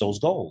reinforce those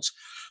goals.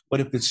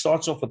 But if it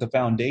starts off with the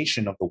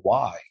foundation of the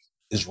why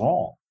is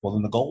wrong, well,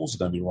 then the goals are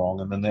going to be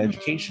wrong, and then the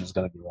education is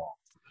going to be wrong.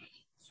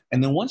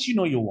 And then once you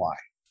know your why,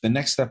 the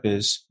next step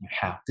is you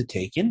have to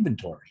take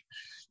inventory.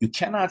 You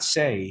cannot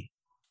say,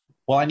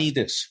 well, I need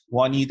this.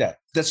 Well, I need that.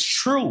 That's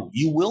true.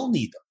 You will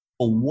need them.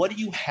 But what do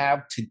you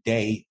have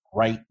today,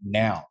 right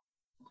now?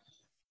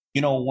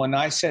 You know, when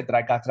I said that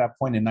I got to that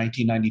point in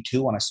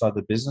 1992 when I started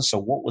the business, so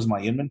what was my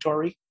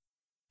inventory?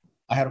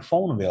 I had a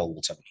phone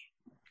available to me.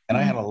 And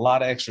I had a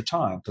lot of extra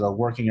time because I was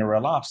working at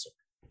Red Lobster.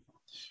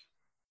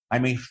 I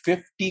made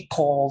 50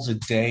 calls a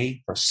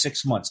day for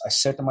 6 months. I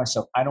said to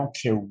myself, I don't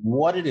care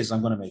what it is.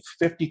 I'm going to make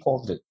 50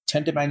 calls a day,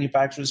 10 to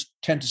manufacturers,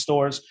 10 to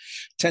stores,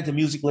 10 to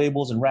music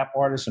labels and rap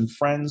artists and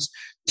friends,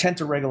 10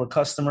 to regular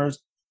customers,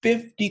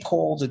 50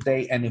 calls a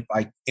day. And if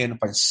in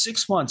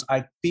 6 months,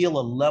 I feel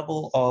a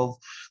level of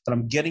that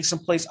I'm getting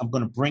someplace, I'm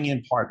going to bring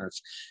in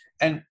partners.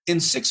 And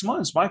in 6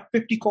 months, my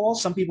 50 calls,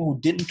 some people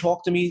who didn't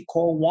talk to me,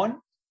 call 1,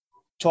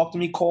 talk to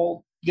me,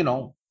 call,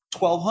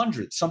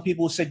 1,200. Some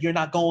people said, you're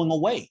not going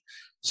away.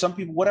 Some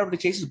people, whatever the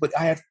case is, but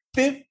I had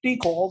 50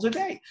 calls a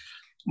day.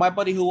 My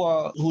buddy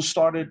who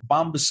started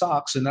Bomba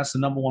Socks, and that's the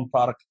number 1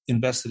 product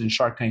invested in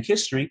Shark Tank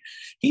history,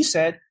 he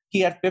said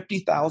he had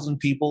 50,000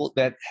 people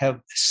that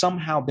have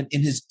somehow been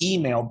in his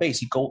email base.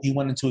 He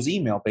went into his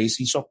email base.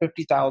 He saw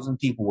 50,000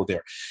 people were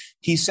there.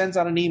 He sends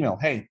out an email.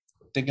 Hey,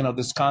 thinking of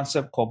this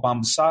concept called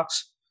Bomba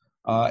Socks.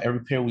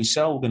 Every pair we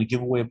sell, we're going to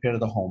give away a pair to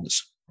the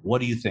homeless. What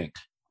do you think?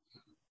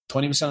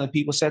 20% of the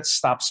people said,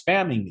 stop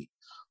spamming me.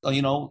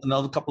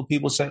 Another couple of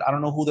people said, I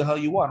don't know who the hell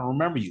you are. I don't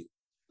remember you.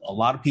 A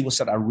lot of people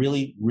said, I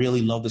really,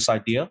 really love this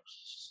idea.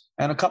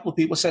 And a couple of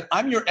people said,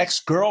 I'm your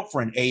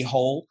ex-girlfriend,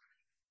 a-hole.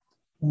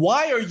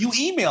 Why are you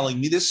emailing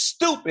me this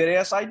stupid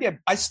ass idea?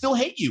 I still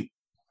hate you.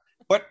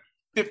 But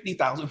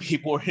 50,000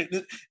 people are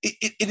hitting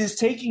it. It is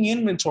taking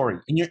inventory.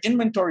 And your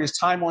inventory is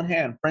time on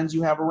hand. Friends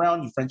you have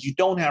around you, friends you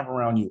don't have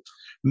around you,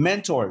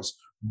 mentors,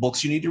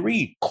 books you need to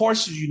read,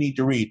 courses you need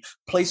to read,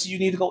 places you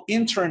need to go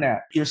intern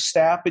at, your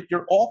staff at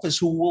your office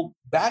who will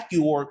back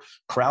you, or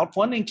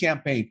crowdfunding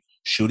campaign,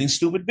 shooting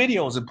stupid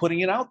videos and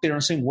putting it out there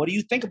and saying, what do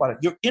you think about it?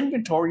 Your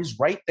inventory is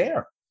right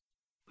there.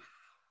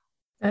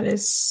 That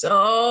is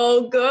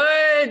so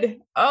good.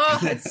 Oh,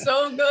 it's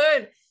so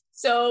good.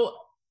 So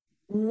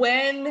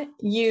when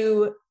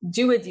you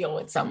do a deal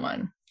with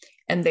someone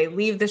and they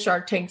leave the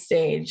Shark Tank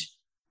stage,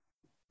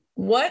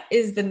 what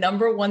is the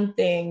number one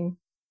thing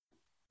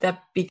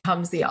that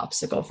becomes the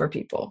obstacle for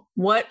people?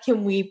 What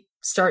can we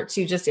start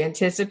to just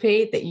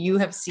anticipate that you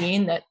have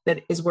seen that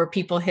is where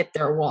people hit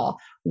their wall?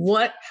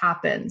 What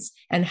happens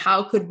and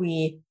how could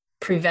we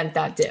prevent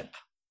that dip?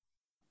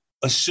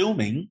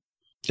 Assuming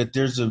that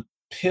there's a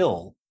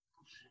pill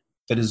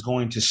that is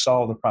going to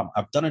solve the problem.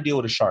 I've done a deal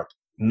with a shark.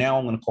 Now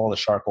I'm going to call the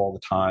shark all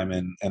the time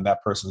and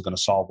that person is going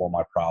to solve all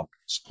my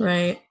problems.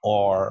 Right.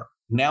 Or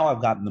now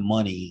I've gotten the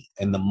money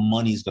and the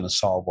money is going to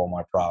solve all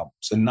my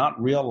problems, and not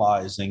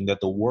realizing that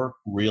the work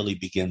really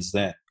begins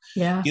then.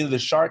 Yeah. The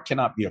shark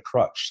cannot be a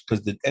crutch, because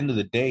at the end of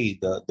the day,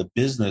 the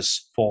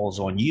business falls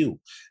on you, and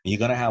you're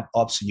going to have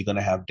ups and you're going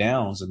to have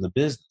downs in the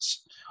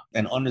business,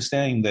 and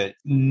understanding that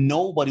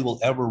nobody will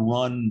ever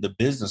run the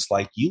business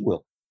like you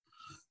will,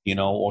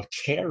 or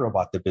care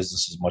about the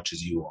business as much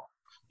as you are.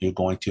 You're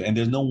going to, and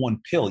there's no one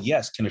pill.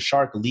 Yes. Can a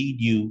shark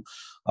lead you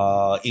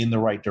in the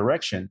right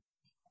direction?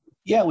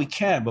 Yeah, we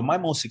can. But my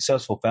most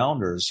successful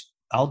founders,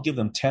 I'll give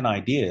them 10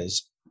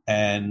 ideas,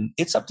 and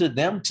it's up to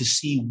them to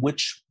see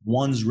which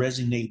ones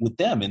resonate with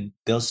them. And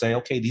they'll say,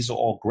 okay, these are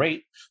all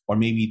great, or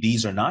maybe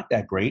these are not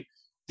that great.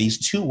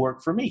 These two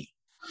work for me.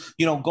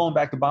 Going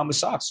back to Bomba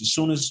Socks, as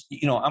soon as,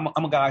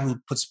 I'm a guy who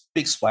puts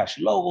big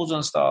splashy logos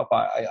and stuff.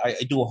 I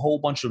do a whole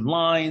bunch of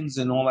lines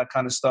and all that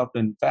kind of stuff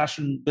in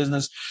fashion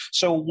business.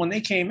 So when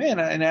they came in,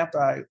 and after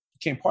I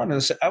became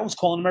partners, I was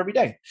calling them every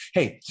day.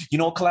 Hey,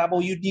 what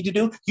collabo you need to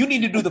do? You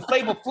need to do the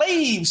Flavor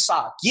Flav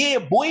sock. Yeah,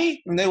 boy.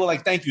 And they were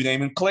like, thank you,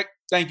 Daymond. Click.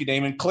 Thank you,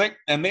 Daymond. Click.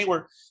 And they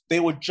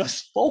were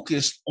just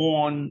focused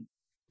on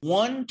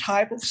one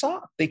type of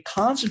sock. They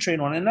concentrate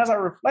on it. And as I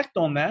reflect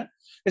on that,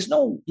 there's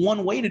no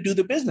one way to do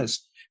the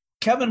business.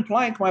 Kevin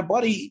Plank, my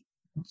buddy,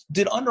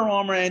 did Under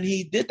Armour, and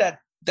he did that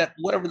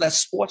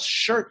sports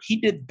shirt. He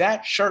did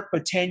that shirt for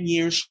 10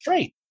 years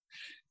straight.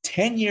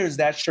 10 years,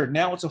 that shirt.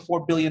 Now it's a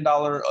 $4 billion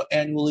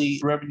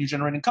annually revenue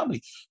generating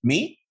company.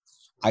 Me,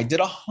 I did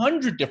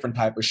 100 different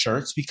type of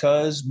shirts,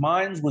 because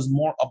mine was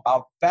more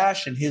about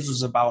fashion. His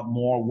was about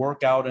more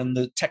workout and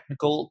the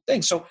technical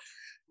things. So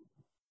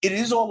it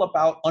is all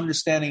about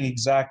understanding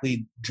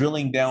exactly,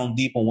 drilling down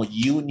deep on what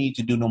you need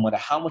to do. No matter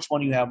how much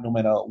money you have, no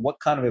matter what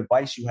kind of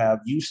advice you have,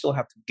 you still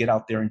have to get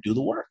out there and do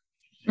the work.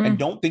 And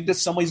don't think that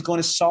somebody's going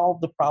to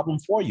solve the problem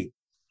for you.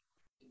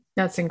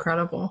 That's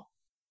incredible.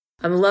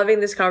 I'm loving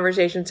this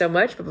conversation so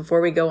much, but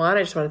before we go on,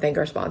 I just want to thank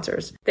our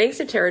sponsors. Thanks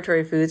to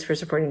Territory Foods for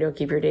supporting Don't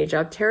Keep Your Day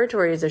Job.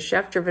 Territory is a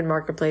chef-driven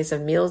marketplace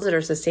of meals that are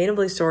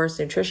sustainably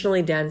sourced,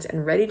 nutritionally dense,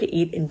 and ready to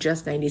eat in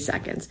just 90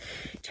 seconds.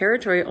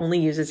 Territory only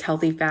uses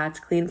healthy fats,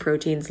 clean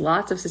proteins,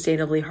 lots of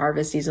sustainably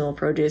harvested seasonal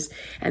produce,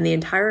 and the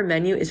entire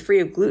menu is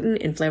free of gluten,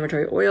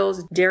 inflammatory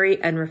oils, dairy,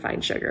 and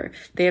refined sugar.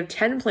 They have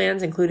 10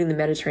 plans, including the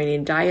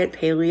Mediterranean diet,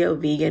 paleo,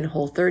 vegan,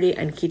 Whole30,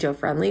 and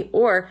keto-friendly,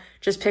 or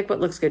just pick what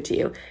looks good to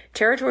you.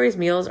 Territory's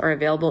meals are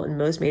available in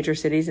most major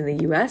cities in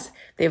the U.S.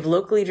 They have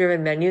locally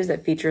driven menus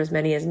that feature as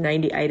many as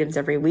 90 items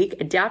every week,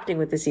 adapting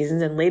with the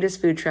seasons and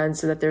latest food trends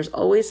so that there's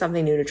always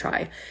something new to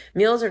try.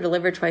 Meals are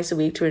delivered twice a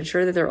week to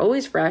ensure that they're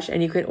always fresh,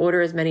 and you can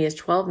order as many as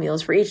 12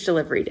 meals for each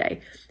delivery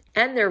day.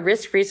 And their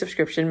risk-free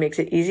subscription makes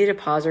it easy to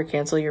pause or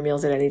cancel your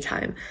meals at any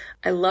time.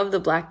 I love the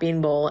black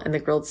bean bowl and the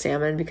grilled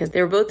salmon because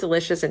they were both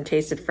delicious and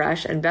tasted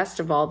fresh, and best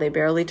of all, they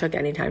barely took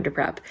any time to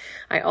prep.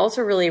 I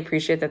also really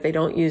appreciate that they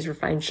don't use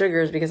refined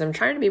sugars because I'm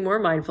trying to be more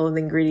mindful of the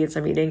ingredients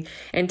I'm eating,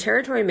 and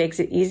Territory makes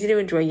it easy to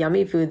enjoy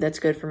yummy food that's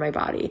good for my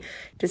body.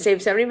 To save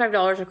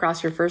 $75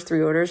 across your first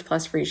 3 orders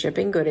plus free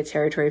shipping, go to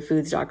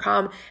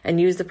territoryfoods.com and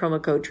use the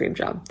promo code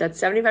DREAMJOB.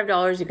 That's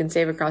 $75 you can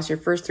save across your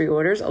first 3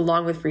 orders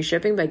along with free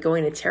shipping by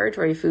going to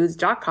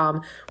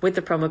territoryfoods.com with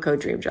the promo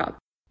code DREAMJOB.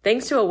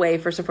 Thanks to Away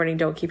for supporting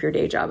Don't Keep Your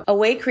Day Job.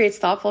 Away creates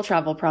thoughtful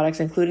travel products,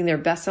 including their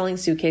best-selling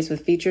suitcase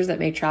with features that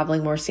make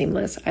traveling more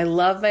seamless. I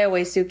love my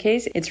Away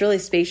suitcase. It's really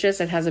spacious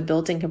and has a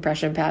built-in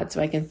compression pad,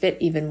 so I can fit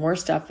even more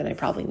stuff than I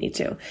probably need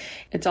to.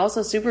 It's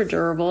also super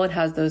durable and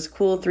has those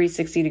cool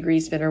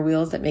 360-degree spinner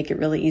wheels that make it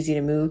really easy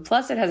to move.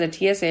 Plus, it has a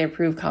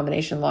TSA-approved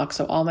combination lock,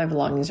 so all my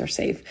belongings are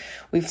safe.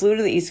 We flew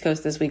to the East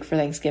Coast this week for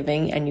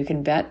Thanksgiving, and you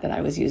can bet that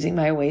I was using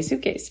my Away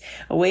suitcase.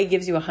 Away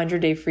gives you a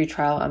 100-day free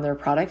trial on their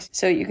products,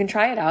 so you can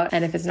try it out,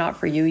 and if it's not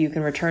for you, you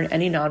can return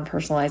any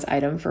non-personalized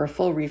item for a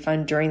full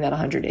refund during that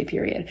 100-day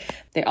period.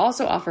 They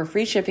also offer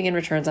free shipping and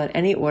returns on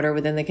any order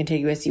within the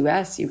contiguous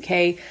US,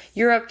 UK,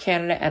 Europe,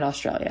 Canada, and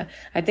Australia.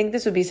 I think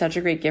this would be such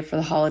a great gift for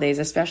the holidays,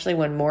 especially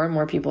when more and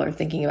more people are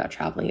thinking about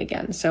traveling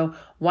again. So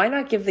why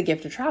not give the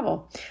gift of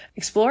travel?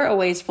 Explore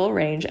Away's full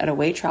range at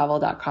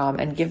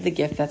awaytravel.com and give the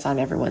gift that's on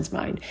everyone's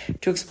mind.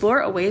 To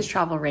explore Away's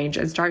travel range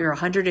and start your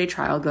 100-day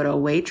trial, go to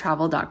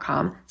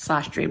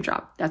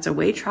awaytravel.com/dreamjob. That's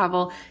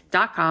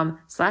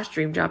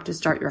awaytravel.com/dreamjob to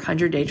start your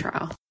 100-day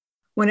trial.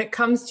 When it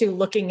comes to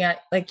looking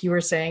at, like you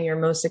were saying, your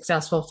most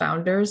successful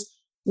founders,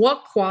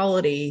 what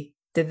quality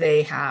do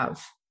they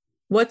have?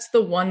 What's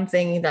the one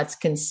thing that's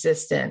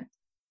consistent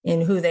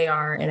in who they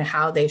are and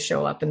how they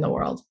show up in the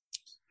world?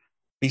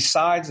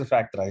 Besides the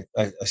fact that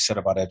I said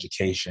about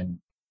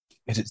education,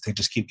 they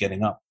just keep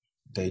getting up.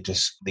 They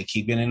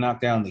keep getting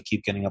knocked down. They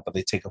keep getting up, but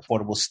they take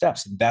affordable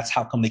steps. And that's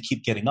how come they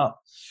keep getting up,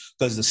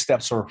 because the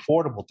steps are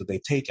affordable that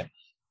they've taken.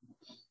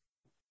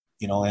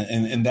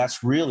 And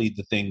that's really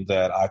the thing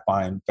that I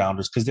find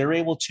founders, because they're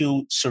able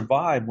to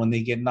survive when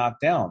they get knocked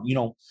down.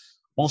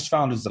 Most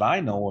founders that I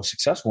know are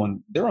successful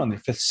and they're on their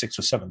fifth, sixth,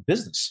 or seventh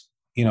business.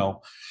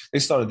 They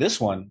started this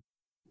one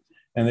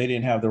and they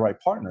didn't have the right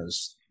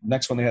partners.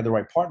 Next one, they had the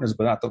right partners,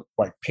 but not the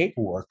right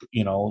paperwork.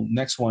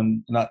 Next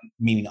one, not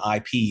meaning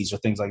IPs or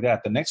things like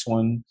that. The next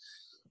one,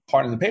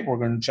 part of the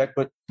paperwork and check,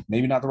 but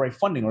maybe not the right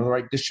funding or the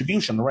right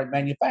distribution, the right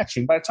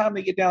manufacturing. By the time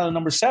they get down to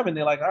number 7,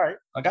 they're like, all right,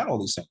 I got all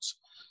these things.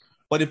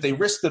 But if they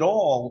risked it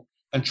all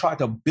and tried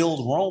to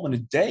build Rome in a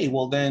day,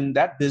 well, then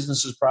that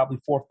business is probably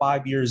 4 or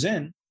 5 years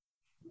in.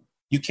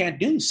 You can't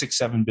do 6,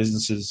 7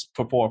 businesses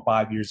for 4 or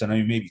 5 years. And I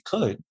mean, maybe you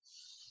could.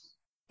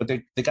 But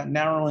they got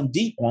narrow and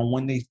deep on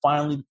when they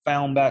finally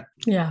found that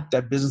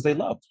business they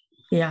loved.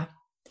 Yeah.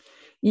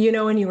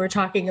 When you were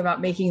talking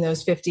about making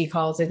those 50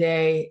 calls a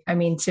day, I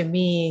mean, to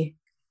me,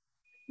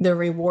 the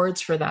rewards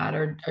for that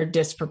are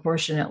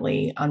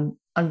disproportionately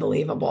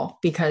unbelievable,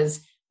 because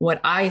what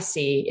I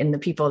see in the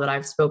people that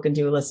I've spoken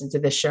to who listen to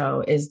this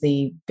show is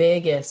the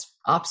biggest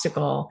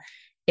obstacle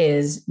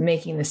is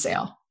making the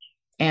sale,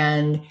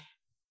 and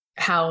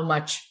how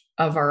much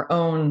of our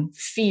own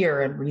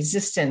fear and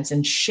resistance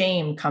and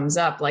shame comes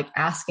up, like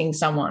asking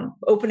someone,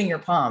 opening your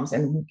palms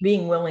and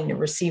being willing to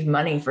receive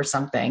money for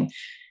something.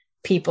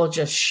 People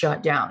just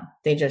shut down.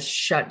 They just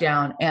shut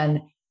down.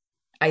 And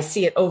I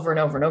see it over and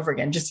over and over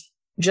again, just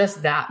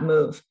that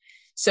move.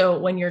 So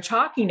when you're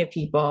talking to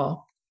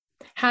people,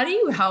 how do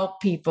you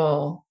help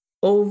people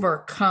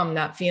overcome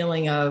that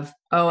feeling of,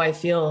 oh, I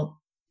feel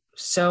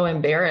so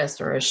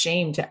embarrassed or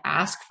ashamed to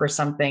ask for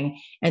something,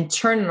 and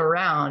turn it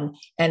around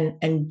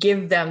and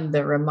give them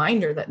the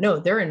reminder that no,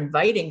 they're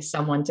inviting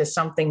someone to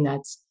something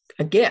that's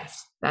a gift.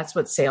 That's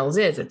what sales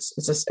is.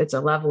 It's a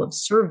level of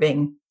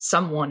serving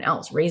someone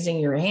else, raising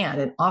your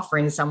hand and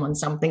offering someone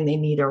something they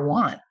need or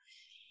want.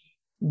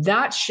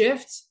 That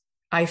shift,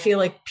 I feel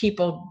like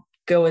people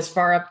go as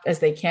far up as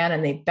they can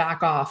and they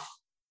back off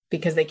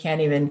because they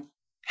can't even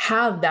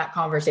have that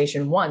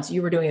conversation once.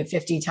 You were doing it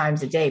 50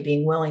 times a day,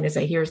 being willing to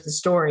say, here's the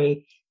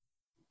story.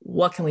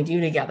 What can we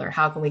do together?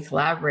 How can we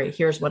collaborate?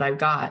 Here's what I've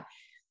got.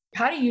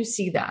 How do you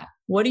see that?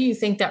 What do you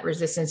think that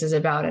resistance is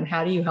about? And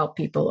how do you help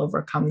people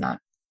overcome that?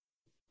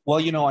 Well,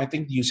 I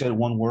think you said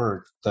one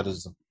word that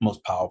is the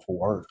most powerful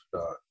word,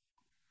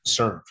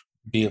 serve,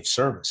 be of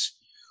service.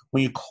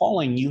 When you're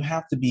calling, you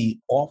have to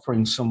be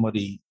offering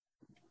somebody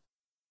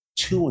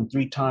 2 and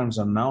 3 times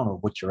the amount of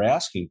what you're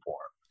asking for.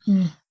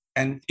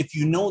 And if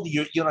you know that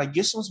you're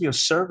supposed to be of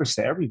service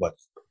to everybody.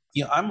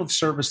 I'm of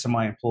service to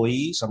my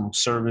employees. I'm of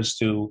service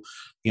to,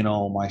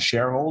 my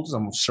shareholders.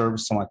 I'm of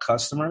service to my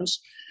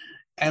customers.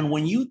 And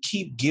when you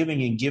keep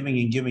giving and giving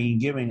and giving and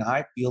giving,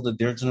 I feel that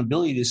there's an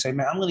ability to say,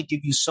 man, I'm going to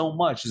give you so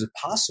much. Is it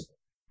possible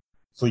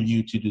for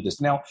you to do this?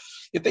 Now,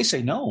 if they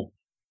say no,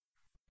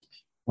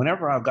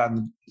 whenever I've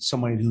gotten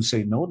somebody who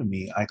say no to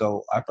me, I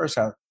first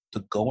have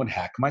to go and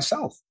hack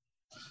myself.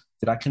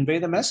 Did I convey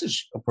the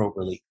message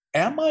appropriately?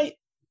 Am I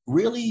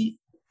really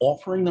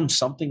offering them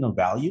something of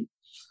value?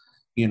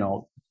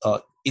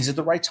 Is it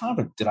the right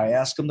time? Did I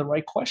ask them the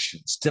right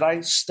questions? Did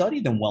I study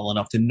them well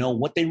enough to know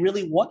what they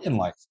really want in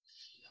life?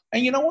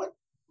 And you know what?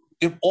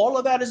 If all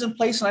of that is in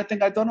place and I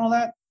think I've done all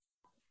that,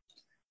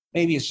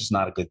 maybe it's just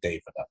not a good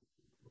day for them.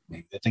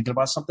 Maybe they're thinking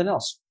about something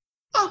else.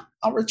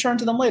 I'll return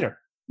to them later.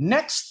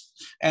 Next.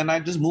 And I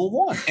just move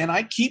on. And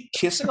I keep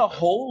kissing a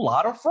whole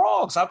lot of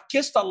frogs. I've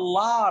kissed a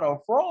lot of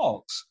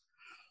frogs.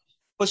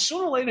 But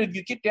sooner or later, if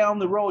you get down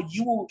the road,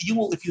 you will,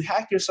 if you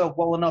hack yourself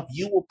well enough,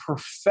 you will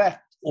perfect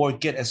or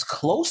get as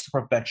close to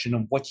perfection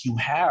of what you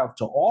have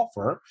to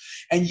offer,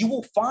 and you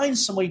will find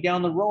somebody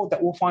down the road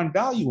that will find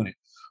value in it.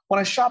 When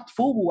I shopped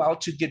FUBU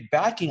out to get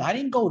backing, I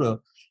didn't go to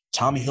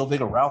Tommy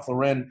Hilfiger, Ralph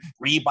Lauren,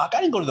 Reebok.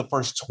 I didn't go to the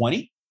first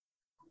 20.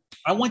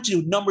 I went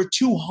to number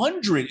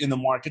 200 in the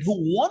market who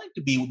wanted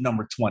to be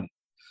number 20.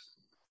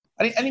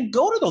 I didn't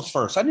go to those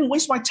first. I didn't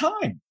waste my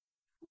time.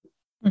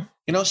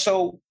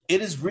 So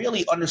it is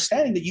really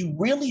understanding that you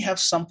really have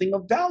something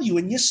of value,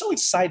 and you're so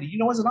excited.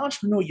 As an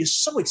entrepreneur, you're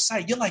so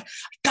excited. You're like, I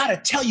got to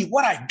tell you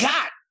what I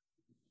got.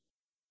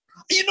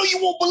 You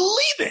won't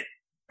believe it.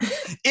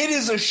 It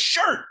is a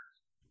shirt.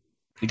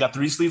 You got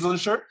 3 sleeves on the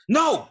shirt?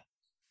 No.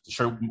 The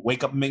shirt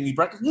wake up and make me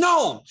breakfast?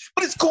 No.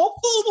 But it's called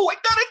FUBU. I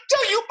got to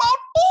tell you about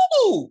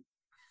FUBU.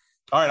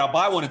 All right, I'll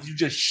buy one if you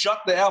just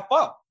shut the F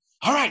up.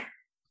 All right.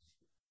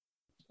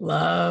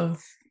 Love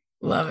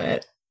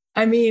it.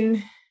 I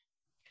mean,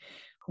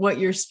 what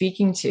you're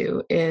speaking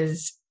to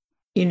is,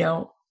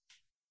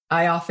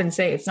 I often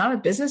say it's not a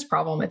business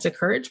problem. It's a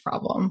courage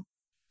problem.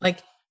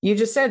 Like you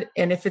just said,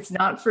 and if it's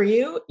not for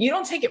you, you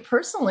don't take it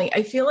personally.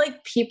 I feel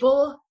like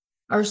people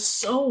are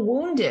so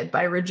wounded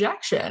by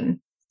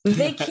rejection.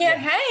 They can't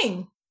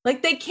hang.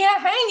 Like they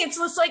can't hang. It's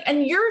just like,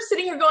 and you're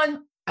sitting here going,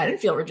 I didn't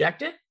feel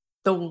rejected.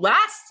 The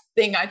last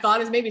thing I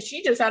thought is maybe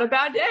she just had a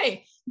bad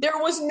day. There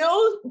was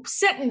no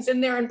sentence in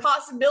there in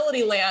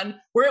possibility land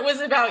where it was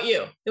about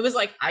you. It was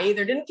like, I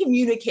either didn't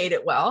communicate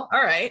it well.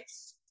 All right.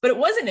 But it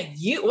wasn't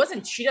it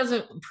wasn't, she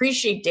doesn't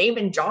appreciate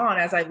Daymond John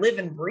as I live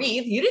and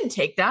breathe. You didn't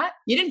take that.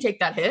 You didn't take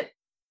that hit.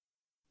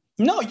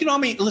 No,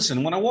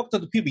 listen, when I walked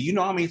up to people,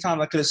 how many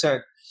times I could have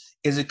said,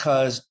 is it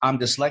because I'm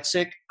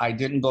dyslexic? I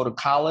didn't go to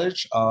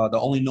college. The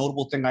only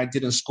notable thing I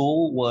did in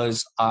school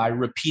was I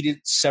repeated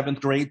 7th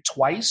grade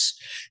twice.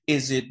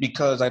 Is it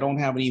because I don't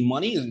have any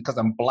money? Is it because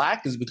I'm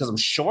black? Is it because I'm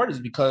short? Is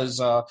it because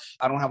I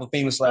don't have a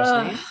famous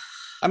last name?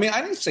 I mean,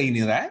 I didn't say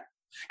any of that.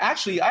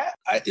 Actually,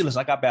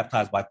 listen, I got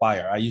baptized by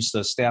fire. I used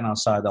to stand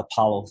outside the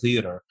Apollo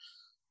Theater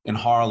in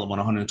Harlem on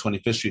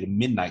 125th Street at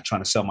midnight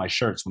trying to sell my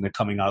shirts when they're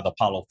coming out of the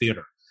Apollo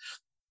Theater.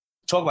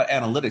 Talk about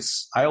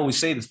analytics. I always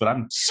say this, but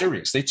I'm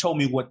serious. They told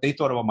me what they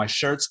thought about my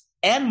shirts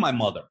and my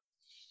mother.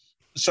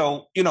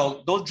 So,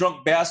 those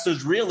drunk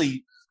bastards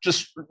really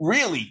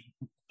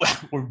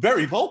were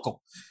very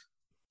vocal.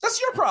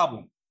 That's your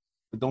problem.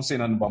 But don't say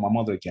nothing about my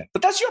mother again.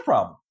 But that's your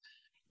problem.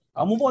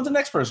 I'll move on to the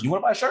next person. You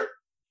want to buy a shirt?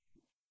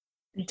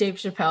 Dave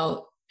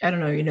Chappelle, I don't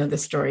know, you know the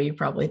story, you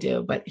probably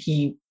do, but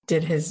he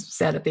did his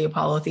set at the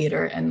Apollo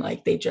Theater and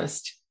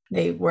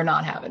they were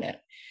not having it.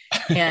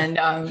 And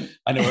I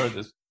never heard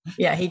this.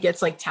 Yeah, he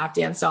gets tap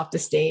danced off the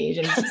stage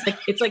and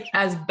it's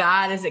as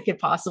bad as it could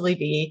possibly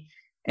be.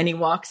 And he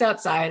walks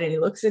outside and he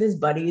looks at his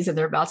buddies and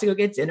they're about to go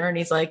get dinner. And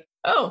he's like,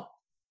 oh,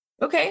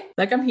 okay.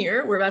 I'm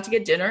here. We're about to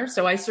get dinner.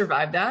 So I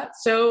survived that.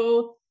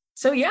 So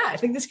yeah, I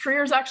think this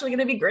career is actually going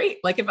to be great.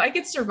 If I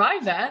could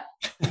survive that,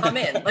 I'm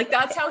in.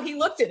 That's how he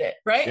looked at it.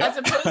 Right. Yeah. As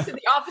opposed to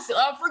the opposite.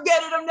 Oh,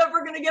 forget it. I'm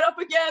never going to get up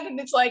again. And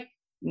it's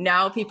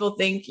now people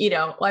think,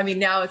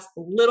 now it's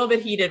a little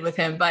bit heated with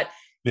him, but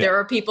yeah. There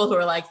are people who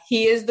are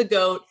he is the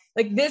GOAT.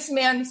 This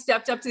man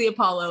stepped up to the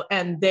Apollo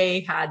and they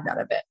had none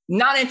of it.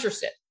 Not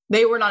interested.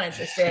 They were not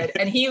interested.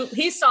 And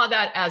he saw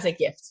that as a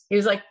gift. He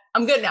was like,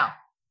 I'm good now.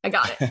 I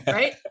got it.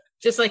 Right.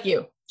 Just like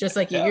you.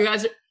 Yeah.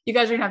 You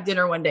guys are gonna have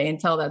dinner one day and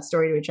tell that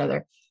story to each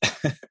other.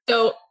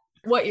 So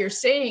what you're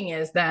saying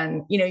is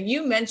then,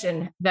 you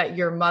mentioned that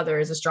your mother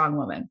is a strong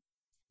woman.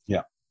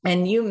 Yeah.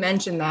 And you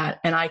mentioned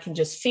that, and I can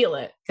just feel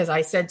it because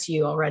I said to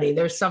you already,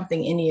 there's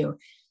something in you.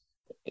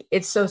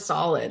 It's so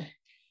solid.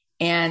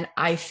 And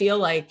I feel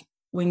like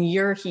when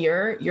you're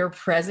here, your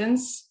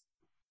presence,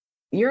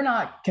 you're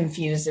not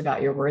confused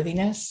about your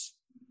worthiness.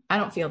 I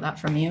don't feel that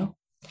from you,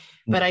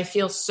 but I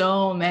feel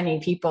so many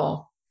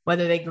people,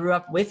 whether they grew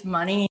up with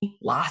money,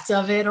 lots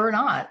of it or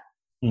not,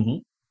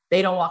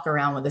 they don't walk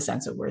around with a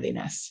sense of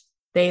worthiness.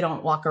 They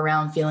don't walk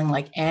around feeling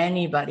like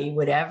anybody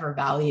would ever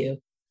value.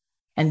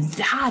 And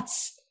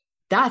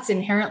that's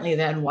inherently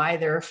then why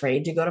they're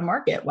afraid to go to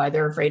market, why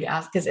they're afraid to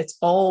ask, because it's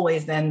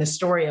always then the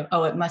story of,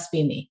 oh, it must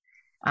be me.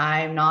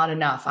 I'm not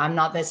enough. I'm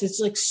not this. It's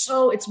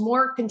it's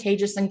more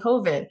contagious than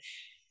COVID.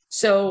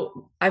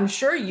 So I'm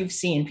sure you've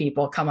seen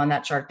people come on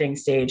that Shark Tank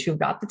stage who've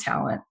got the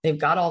talent, they've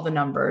got all the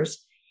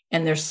numbers,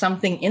 and there's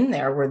something in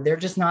there where they're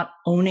just not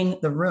owning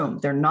the room.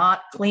 They're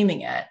not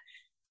claiming it.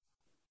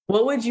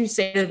 What would you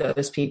say to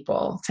those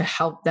people to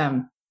help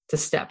them to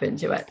step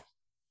into it?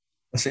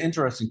 That's an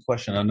interesting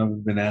question. I've never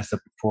been asked that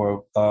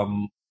before.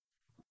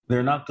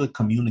 They're not good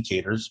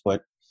communicators,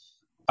 but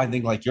I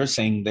think like you're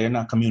saying, they're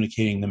not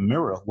communicating the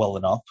mirror well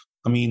enough.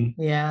 I mean,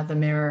 yeah, the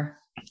mirror.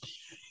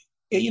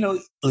 Yeah,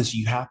 listen,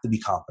 you have to be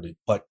confident,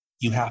 but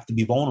you have to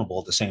be vulnerable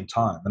at the same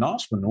time. An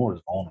entrepreneur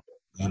is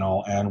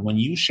vulnerable, and when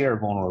you share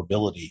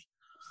vulnerability,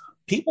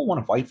 people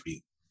want to fight for you.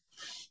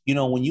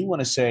 When you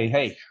want to say,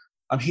 hey,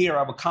 I'm here,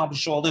 I've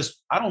accomplished all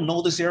this. I don't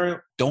know this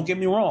area. Don't get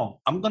me wrong.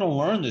 I'm going to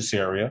learn this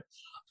area,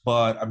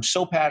 but I'm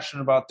so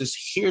passionate about this.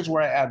 Here's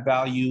where I add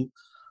value.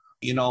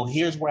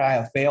 Here's where I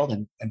have failed.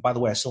 And by the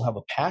way, I still have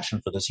a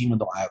passion for this, even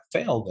though I have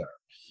failed there.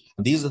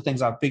 And these are the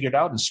things I've figured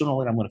out, and sooner or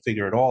later I'm going to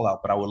figure it all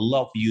out. But I would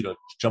love for you to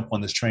jump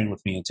on this train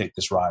with me and take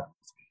this ride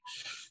with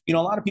me.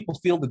 A lot of people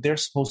feel that they're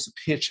supposed to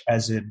pitch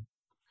as in,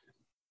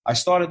 I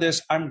started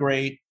this, I'm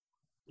great,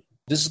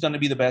 this is going to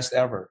be the best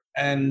ever.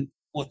 And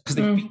because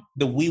they think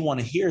that we want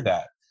to hear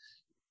that.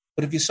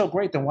 But if you're so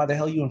great, then why the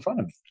hell are you in front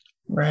of me?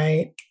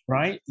 Right.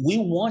 Right? We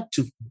want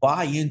to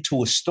buy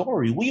into a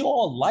story. We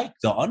all like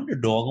the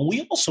underdog, and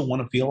we also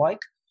want to feel like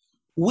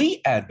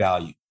we add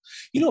value.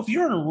 If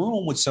you're in a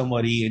room with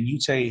somebody and you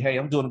say, hey,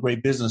 I'm doing a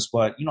great business,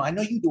 but, I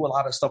know you do a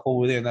lot of stuff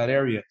over there in that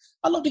area.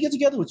 I'd love to get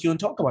together with you and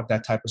talk about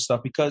that type of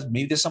stuff, because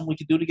maybe there's something we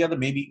can do together.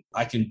 Maybe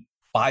I can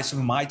buy some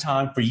of my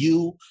time for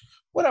you,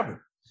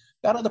 whatever.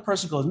 That other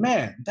person goes,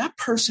 man, that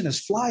person, as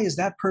fly as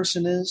that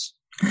person is,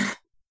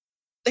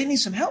 they need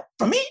some help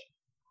from me.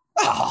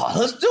 Oh,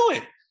 let's do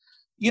it.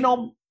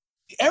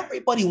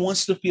 Everybody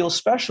wants to feel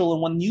special.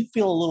 And when you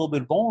feel a little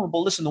bit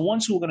vulnerable, listen, the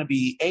ones who are going to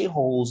be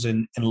a-holes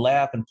and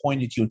laugh and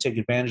point at you and take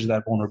advantage of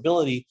that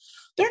vulnerability,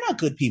 they're not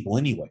good people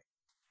anyway.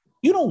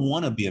 You don't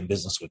want to be in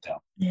business with them.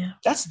 Yeah.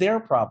 That's their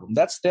problem.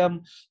 That's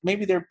them.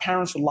 Maybe their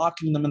parents were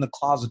locking them in the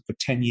closet for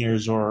 10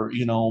 years, or,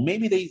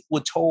 maybe they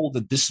were told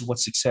that this is what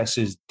success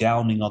is,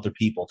 downing other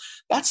people.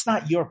 That's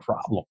not your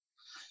problem.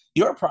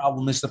 Your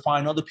problem is to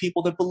find other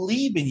people that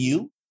believe in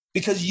you,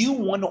 because you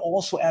want to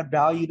also add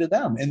value to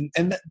them.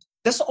 And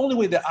that's the only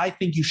way that I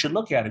think you should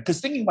look at it. Because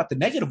thinking about the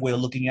negative way of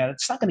looking at it,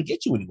 it's not going to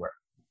get you anywhere.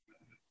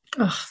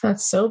 Oh,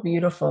 that's so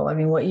beautiful. I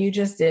mean, what you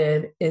just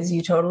did is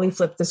you totally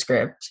flipped the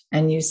script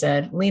and you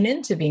said, lean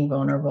into being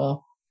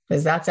vulnerable,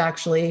 because that's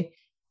actually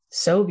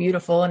so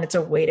beautiful. And it's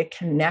a way to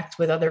connect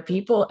with other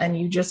people. And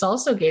you just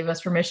also gave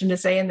us permission to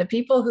say, and the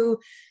people who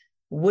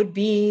would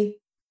be,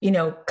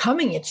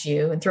 coming at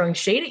you and throwing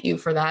shade at you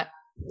for that,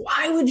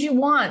 why would you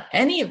want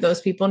any of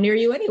those people near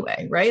you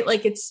anyway? Right?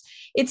 Like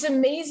it's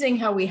amazing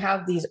how we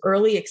have these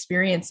early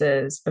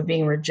experiences of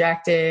being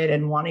rejected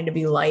and wanting to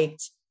be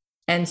liked.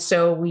 And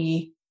so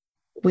we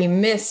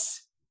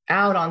miss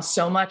out on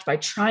so much by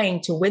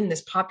trying to win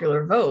this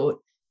popular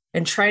vote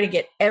and try to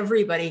get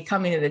everybody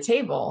coming to the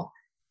table.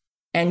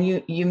 And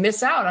you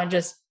miss out on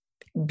just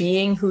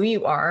being who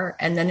you are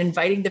and then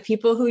inviting the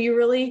people who you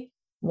really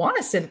want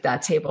to sit at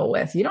that table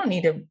with. You don't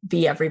need to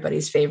be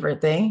everybody's favorite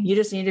thing. You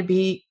just need to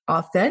be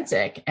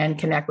authentic and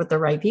connect with the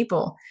right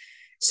people.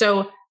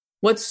 So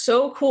what's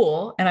so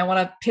cool, and I want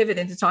to pivot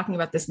into talking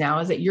about this now,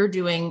 is that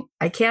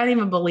I can't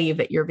even believe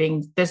that you're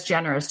being this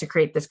generous to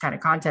create this kind of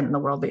content in the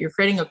world, but you're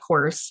creating a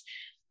course,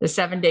 the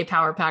 7-day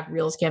Power Pack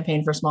Reels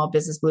campaign for Small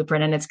Business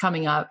Blueprint, and it's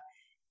coming up.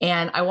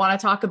 And I want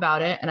to talk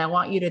about it. And I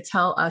want you to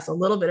tell us a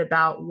little bit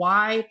about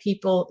why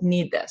people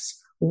need this,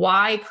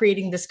 why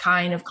creating this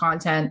kind of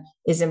content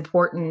is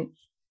important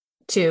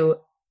to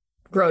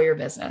grow your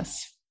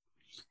business.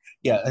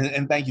 Yeah.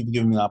 And thank you for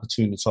giving me the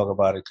opportunity to talk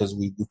about it, because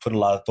we put a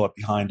lot of thought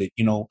behind it.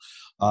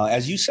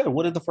 As you said,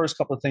 what are the first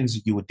couple of things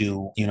that you would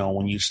do,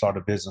 when you start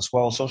a business?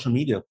 Well, social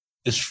media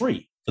is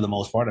free for the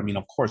most part. I mean,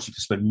 of course, you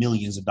can spend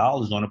millions of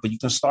dollars on it, but you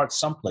can start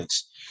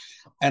someplace.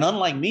 And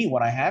unlike me,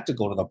 when I had to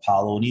go to the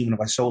Apollo, and even if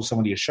I sold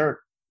somebody a shirt,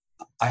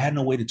 I had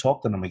no way to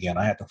talk to them again.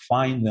 I had to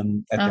find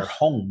them at their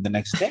home the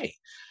next day.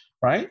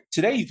 Right?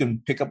 Today, you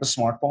can pick up a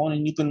smartphone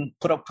and you can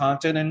put up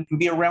content and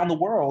be around the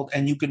world,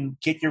 and you can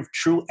get your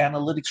true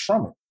analytics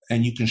from it.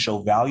 And you can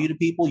show value to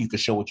people. You can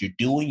show what you're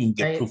doing. You can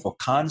get proof of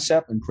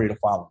concept and create a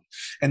following.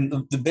 And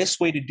the best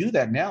way to do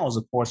that now is,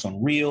 of course,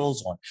 on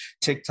Reels, on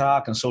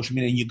TikTok, and social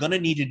media. And you're going to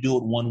need to do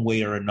it one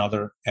way or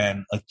another.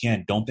 And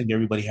again, don't think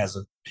everybody has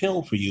a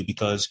pill for you,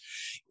 because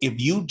if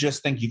you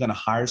just think you're going to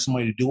hire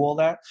somebody to do all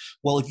that,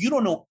 well, if you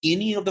don't know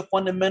any of the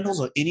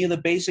fundamentals or any of the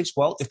basics,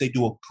 well, if they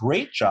do a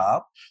great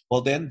job,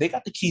 well, then they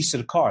got the keys to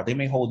the car. They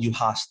may hold you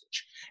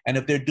hostage. And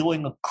if they're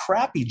doing a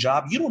crappy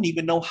job, you don't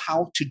even know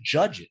how to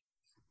judge it.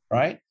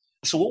 Right?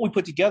 So what we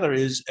put together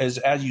is,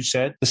 as you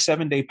said, the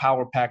 7-day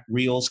Power Pack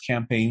Reels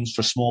campaigns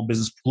for Small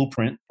Business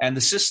Blueprint. And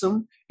the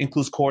system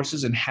includes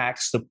courses and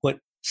hacks to put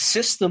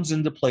systems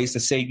into place to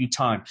save you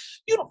time.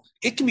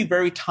 It can be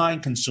very time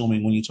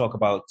consuming when you talk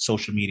about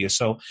social media.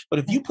 But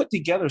if you put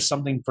together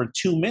something for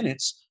 2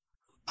 minutes,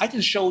 I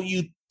can show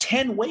you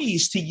 10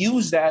 ways to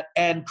use that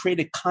and create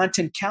a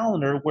content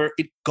calendar where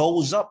it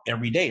goes up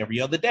every day,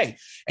 every other day.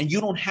 And you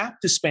don't have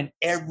to spend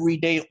every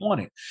day on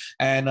it.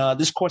 And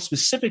this course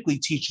specifically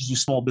teaches you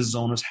small business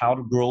owners how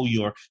to grow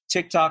your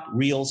TikTok,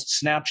 Reels,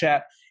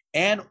 Snapchat,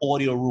 and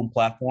Audio Room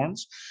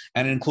platforms.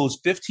 And it includes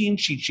 15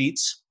 cheat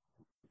sheets,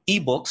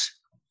 ebooks,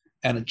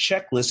 and a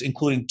checklist,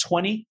 including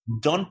 20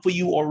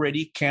 done-for-you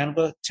already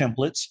Canva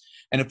templates.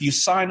 And if you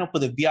sign up for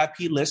the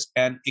VIP list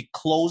and it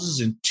closes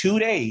in 2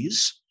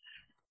 days,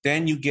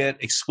 then you get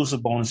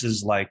exclusive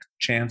bonuses like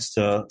chance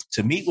to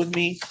meet with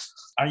me.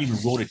 I even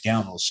wrote it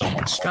down. It was so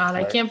much. God,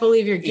 right? I can't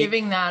believe you're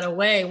giving that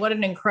away. What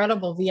an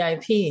incredible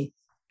VIP.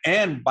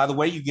 And by the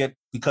way, you get,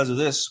 because of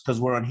this, because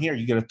we're on here,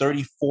 you get a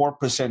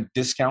 34%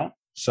 discount.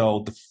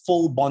 So the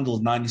full bundle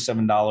is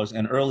 $97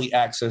 and early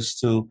access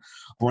to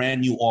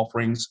brand new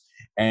offerings.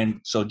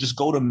 And so just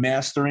go to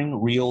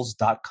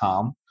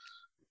masteringreels.com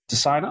to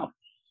sign up.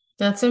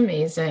 That's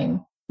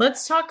amazing.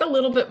 Let's talk a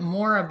little bit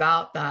more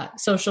about that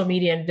social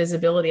media and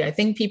visibility. I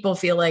think people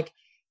feel like,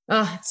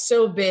 it's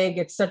so big.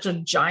 It's such a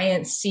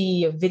giant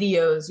sea of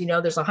videos.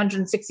 There's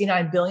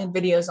 169 billion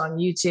videos on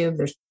YouTube.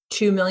 There's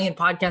 2 million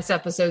podcast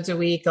episodes a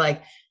week.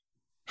 Like,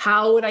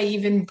 how would I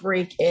even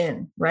break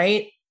in?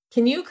 Right?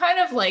 Can you kind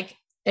of like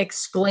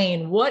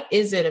explain what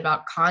is it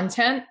about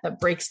content that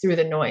breaks through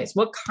the noise?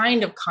 What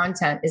kind of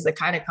content is the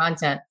kind of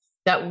content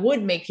that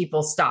would make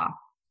people stop,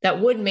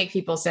 that would make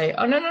people say,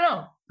 oh,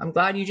 no. I'm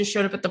glad you just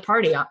showed up at the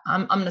party.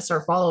 I'm going to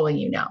start following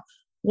you now.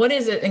 What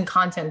is it in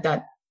content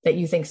that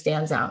you think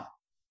stands out?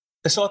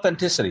 It's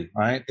authenticity,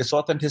 right? It's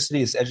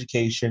authenticity, it's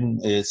education,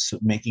 it's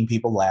making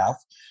people laugh.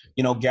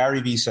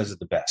 Gary Vee says it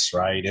the best,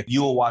 right? If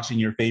you were watching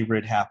your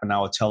favorite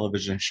half-an-hour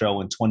television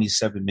show and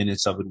 27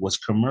 minutes of it was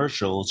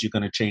commercials, you're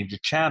going to change the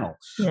channel.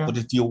 Yeah. But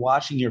if you're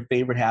watching your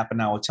favorite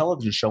half-an-hour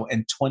television show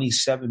and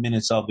 27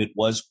 minutes of it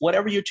was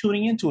whatever you're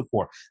tuning into it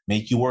for,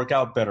 make you work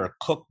out better,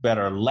 cook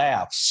better,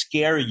 laugh,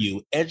 scare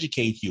you,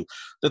 educate you.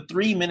 The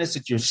 3 minutes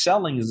that you're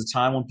selling is the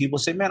time when people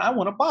say, man, I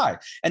want to buy.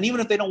 And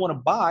even if they don't want to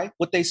buy,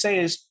 what they say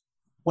is,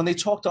 when they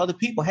talk to other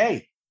people,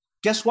 hey,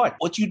 guess what?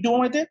 What you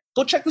doing right there?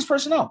 Go check this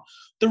person out.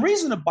 The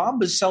reason the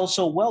Bombas sell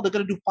so well, they're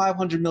going to do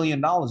 $500 million.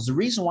 The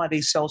reason why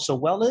they sell so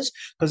well is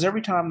because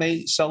every time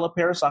they sell a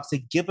pair of socks,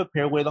 they give a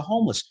pair away to the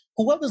homeless.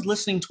 Whoever's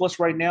listening to us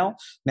right now,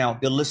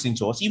 they're listening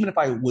to us. Even if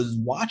I was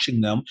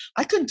watching them,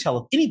 I couldn't tell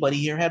if anybody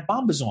here had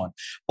Bombas on.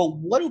 But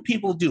what do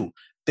people do?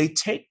 They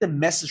take the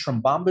message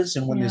from Bombas,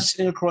 and when they're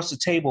sitting across the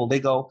table, they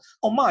go,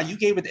 oh, Ma, you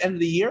gave at the end of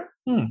the year?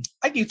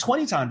 I gave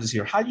 20 times this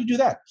year. How do you do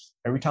that?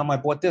 Every time I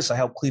bought this, I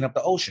helped clean up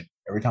the ocean.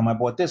 Every time I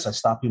bought this, I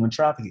stopped human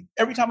trafficking.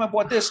 Every time I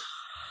bought this,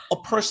 a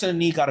person in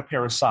need got a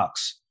pair of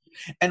socks.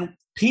 And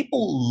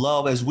people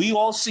love, as we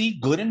all see,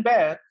 good and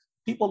bad,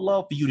 people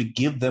love for you to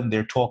give them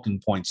their talking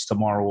points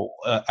tomorrow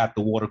at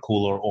the water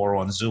cooler or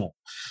on Zoom.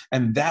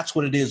 And that's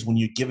what it is when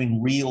you're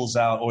giving reels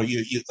out or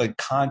you like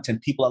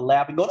content. People are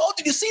laughing, going, oh,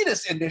 did you see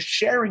this? And they're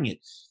sharing it.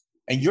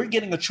 And you're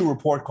getting a true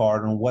report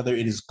card on whether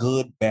it is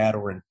good, bad,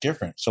 or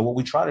indifferent. So what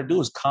we try to do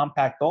is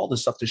compact all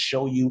this stuff to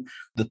show you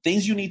the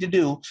things you need to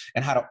do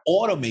and how to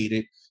automate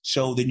it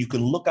so then you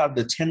can look out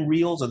the 10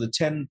 reels or the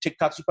 10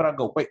 TikToks you put out and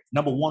go, wait,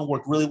 number 1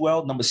 worked really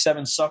well. Number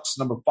 7 sucks.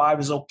 Number 5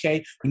 is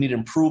okay. We need to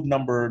improve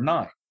number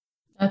 9.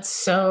 That's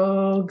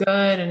so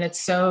good. And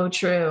it's so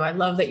true. I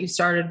love that you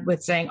started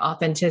with saying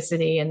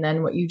authenticity. And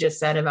then what you just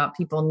said about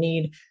people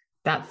need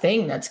that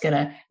thing that's going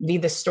to be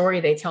the story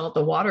they tell at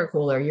the water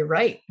cooler. You're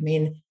right. I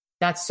mean,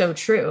 that's so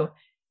true.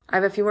 I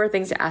have a few more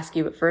things to ask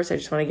you, but first I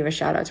just want to give a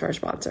shout out to our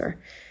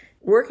sponsor.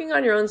 Working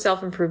on your own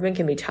self-improvement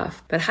can be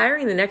tough, but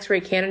hiring the next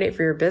right candidate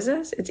for your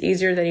business, it's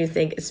easier than you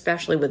think,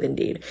 especially with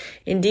Indeed.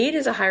 Indeed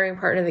is a hiring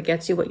partner that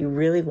gets you what you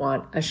really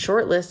want, a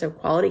short list of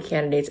quality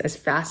candidates as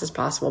fast as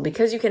possible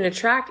because you can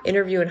attract,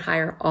 interview, and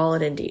hire all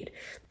at Indeed.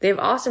 They have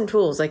awesome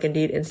tools like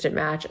Indeed Instant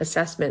Match,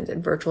 assessments,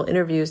 and virtual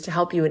interviews to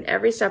help you in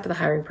every step of the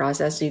hiring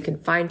process so you can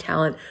find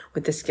talent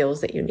with the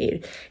skills that you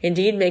need.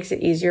 Indeed makes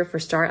it easier for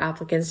star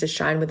applicants to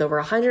shine with over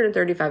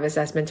 135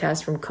 assessment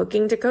tests from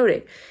cooking to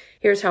coding.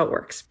 Here's how it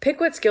works. Pick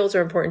what skills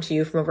are important to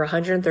you from over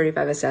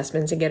 135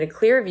 assessments and get a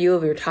clear view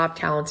of your top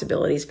talent's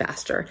abilities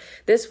faster.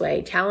 This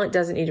way, talent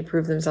doesn't need to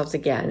prove themselves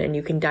again, and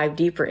you can dive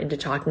deeper into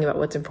talking about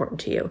what's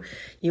important to you.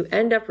 You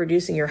end up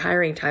reducing your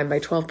hiring time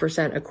by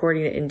 12%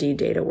 according to Indeed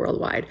data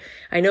worldwide.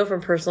 I know from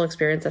personal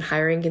experience that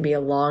hiring can be a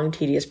long,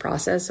 tedious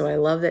process, so I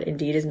love that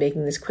Indeed is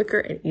making this quicker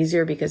and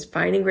easier because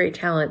finding great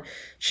talent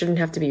shouldn't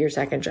have to be your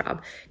second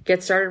job.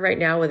 Get started right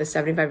now with a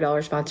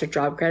 $75 sponsored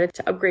job credit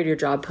to upgrade your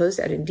job post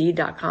at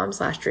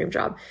Indeed.com/dreamjob.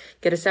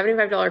 Get a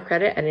 $75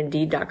 credit at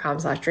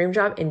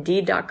Indeed.com/dreamjob.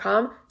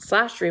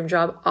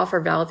 Indeed.com/dreamjob. Offer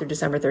valid through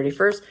December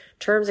 31st.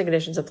 Terms and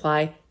conditions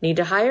apply. Need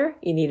to hire?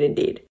 You need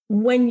Indeed.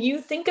 When you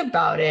think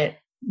about it,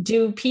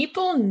 do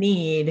people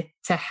need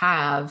to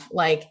have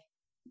like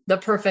the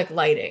perfect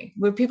lighting?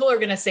 Where people are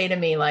going to say to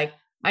me, like,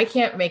 I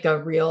can't make a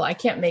reel. I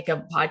can't make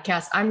a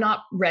podcast. I'm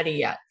not ready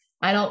yet.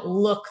 I don't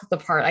look the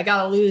part. I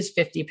got to lose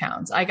 50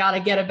 pounds. I got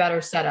to get a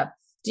better setup.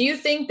 Do you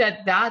think that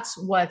that's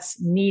what's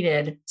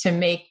needed to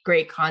make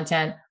great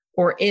content,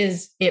 or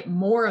is it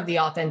more of the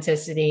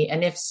authenticity?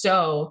 And if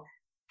so,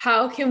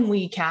 how can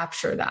we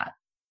capture that?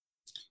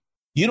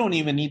 You don't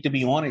even need to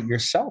be on it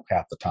yourself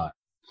half the time.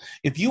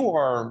 If you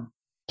are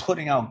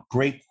putting out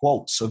great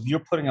quotes, if you're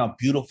putting out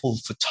beautiful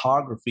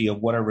photography of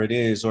whatever it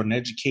is, or an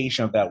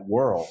education of that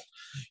world,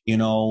 you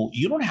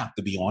don't have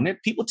to be on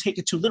it. People take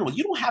it too literal.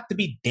 You don't have to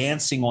be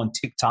dancing on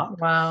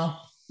TikTok. Wow.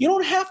 You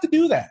don't have to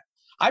do that.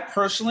 I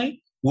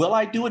personally, will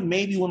I do it?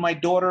 Maybe when my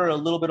daughter, a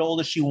little bit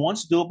older, she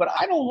wants to do it, but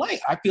I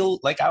feel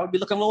like I would be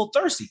looking a little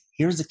thirsty.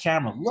 Here's the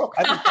camera. Look,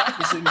 I've been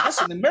practicing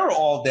this in the mirror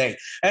all day.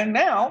 And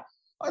now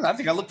I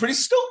think I look pretty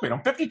stupid.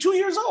 I'm 52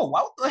 years old.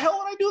 Why the hell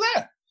would I do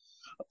that?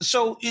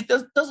 So it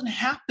doesn't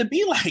have to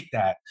be like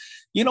that.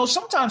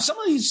 Sometimes some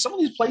of these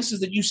places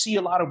that you see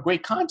a lot of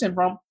great content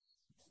from,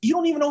 you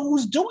don't even know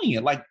who's doing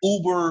it. Like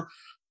Uber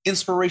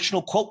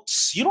inspirational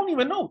quotes. You don't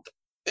even know.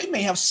 They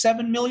may have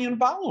 7 million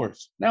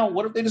followers. Now,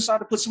 what if they decide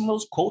to put some of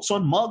those quotes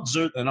on mugs?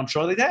 And I'm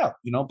sure they'd have,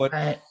 but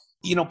right.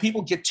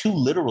 people get too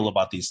literal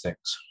about these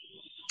things.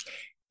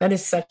 That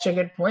is such a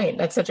good point.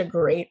 That's such a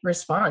great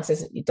response.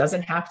 It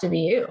doesn't have to be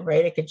you,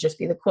 right? It could just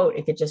be the quote.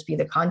 It could just be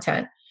the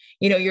content.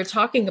 You're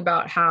talking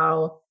about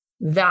how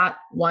that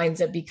winds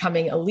up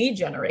becoming a lead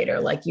generator.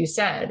 Like you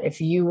said, if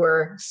you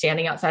were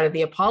standing outside of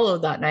the Apollo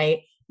that night,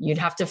 you'd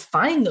have to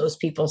find those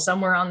people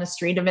somewhere on the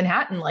street of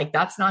Manhattan. Like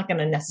that's not going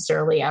to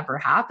necessarily ever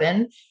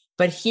happen.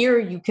 But here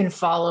you can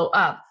follow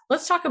up.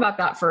 Let's talk about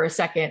that for a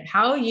second.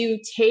 How you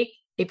take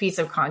a piece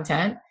of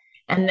content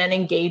and then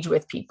engage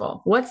with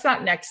people. What's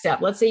that next step?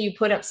 Let's say you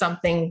put up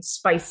something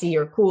spicy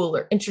or cool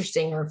or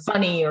interesting or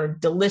funny or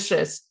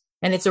delicious,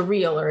 and it's a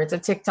reel or it's a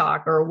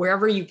TikTok or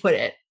wherever you put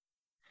it.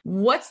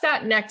 What's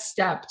that next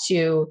step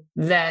to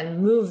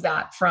then move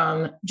that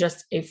from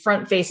just a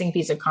front-facing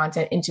piece of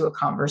content into a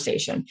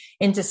conversation,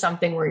 into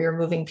something where you're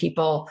moving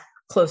people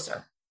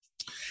closer?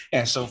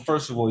 And so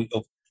first of all,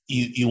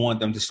 you want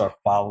them to start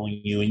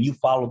following you, and you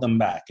follow them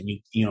back, and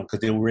because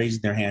they were raising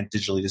their hand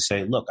digitally to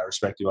say, look, I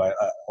respect you,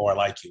 or I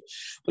like you.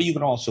 But you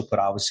can also put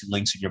obviously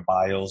links in your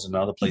bios and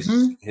other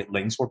places. You can hit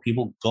links where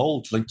people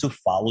go to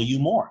follow you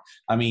more.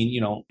 I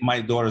mean, my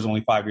daughter's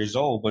only 5 years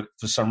old, but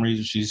for some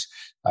reason she's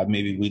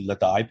maybe we let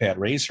the iPad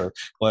raise her,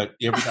 but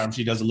every time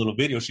she does a little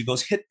video, she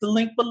goes, hit the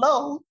link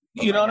below.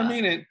 You know what I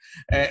mean?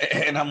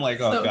 And I'm like,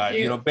 oh so God,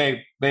 cute.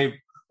 Babe,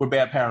 we're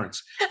bad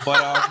parents.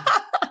 But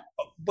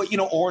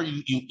or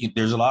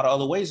there's a lot of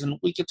other ways, and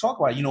we could talk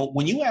about it.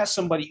 When you ask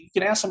somebody, you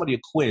can ask somebody a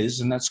quiz,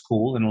 and that's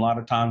cool. And a lot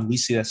of times we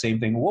see that same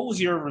thing. What was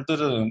your? I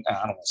don't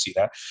want to see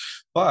that.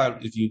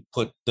 But if you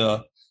put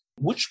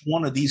which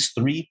one of these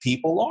three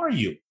people are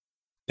you?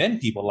 Then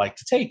people like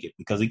to take it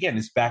because again,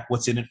 it's back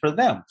what's in it for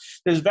them.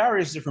 There's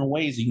various different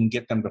ways you can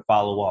get them to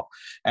follow up.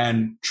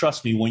 And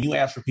trust me, when you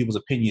ask for people's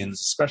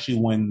opinions, especially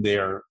when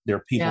they're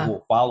people who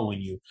are following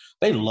you,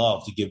 they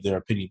love to give their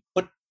opinion.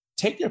 But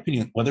take their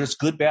opinion, whether it's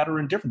good, bad, or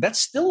indifferent. That's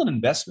still an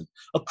investment.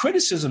 A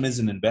criticism is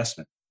an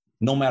investment,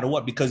 no matter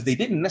what, because they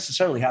didn't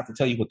necessarily have to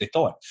tell you what they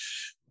thought.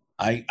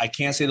 I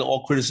can't say that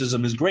all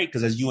criticism is great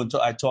because as you and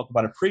I talked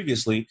about it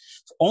previously,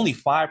 only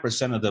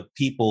 5% of the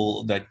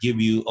people that give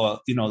you,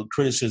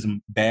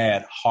 criticism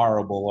bad,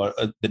 horrible, or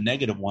the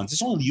negative ones,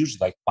 it's only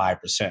usually like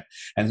 5%.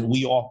 And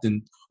we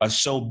often are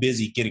so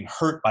busy getting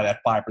hurt by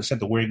that 5%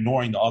 that we're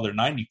ignoring the other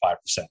 95%.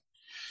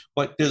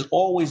 But there's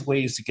always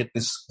ways to get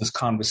this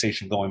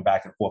conversation going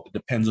back and forth. It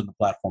depends on the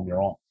platform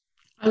you're on.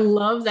 I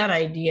love that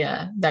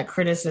idea that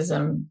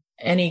criticism,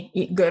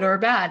 any good or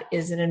bad,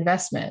 is an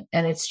investment.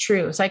 And it's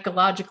true.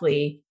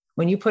 Psychologically,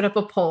 when you put up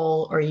a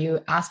poll or you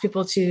ask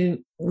people to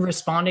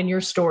respond in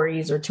your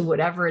stories or to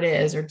whatever it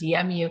is, or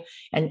DM you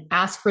and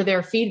ask for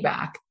their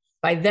feedback,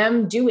 by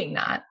them doing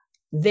that,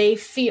 they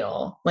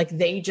feel like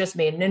they just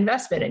made an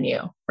investment in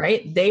you,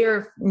 right? They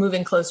are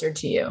moving closer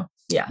to you.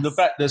 Yeah.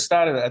 The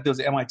study, there was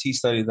an MIT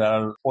study that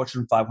out of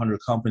Fortune 500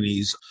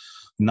 companies,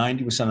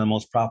 90% of the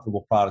most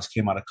profitable products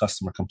came out of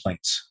customer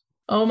complaints.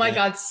 Oh my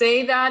God,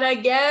 say that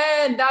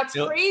again. That's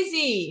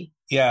crazy.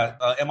 Yeah.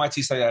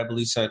 MIT study, I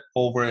believe, said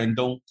over, and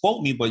don't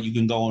quote me, but you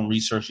can go and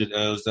research it,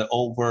 was that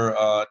over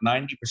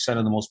 90%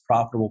 of the most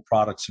profitable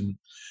products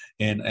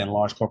in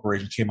large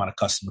corporations came out of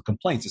customer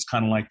complaints. It's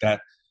kind of like that.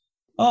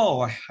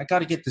 Oh, I got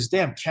to get this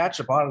damn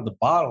ketchup out of the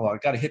bottle. I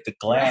got to hit the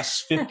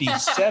glass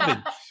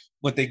 57.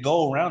 But they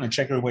go around and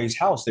check everybody's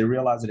house. They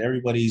realize that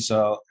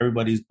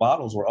everybody's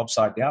bottles were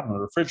upside down in the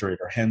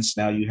refrigerator. Hence,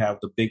 now you have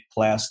the big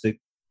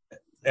plastic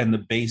and the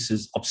base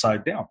is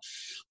upside down.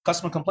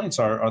 Customer complaints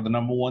are the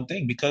number one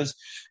thing because,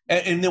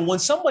 and then when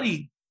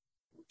somebody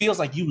feels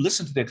like you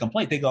listen to their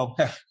complaint, they go,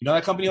 you know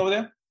that company over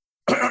there?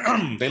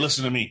 They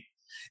listen to me.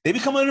 They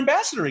become an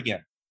ambassador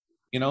again.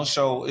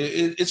 So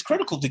it's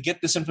critical to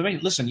get this information.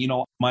 Listen,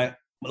 my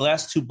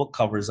last two book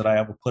covers that I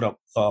ever put up,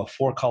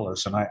 4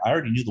 colors, and I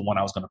already knew the one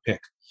I was going to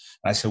pick.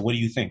 And I said, what do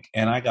you think?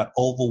 And I got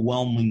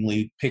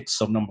overwhelmingly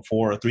picks of number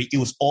 4 or 3. It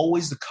was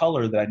always the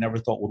color that I never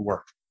thought would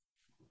work.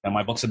 And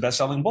my books are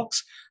best-selling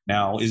books.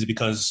 Now, is it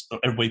because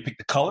everybody picked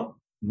the color?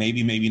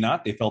 Maybe, maybe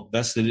not. They felt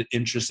vested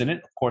interest in it.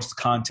 Of course, the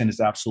content is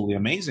absolutely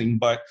amazing,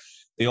 but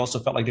they also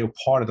felt like they were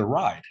part of the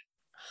ride.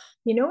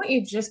 You know what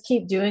you just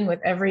keep doing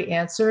with every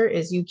answer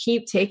is you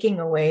keep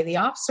taking away the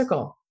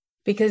obstacle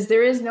because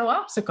there is no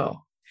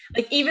obstacle.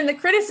 Like even the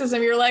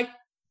criticism, you're like,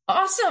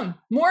 awesome,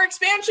 more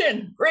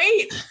expansion,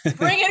 great,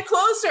 bring it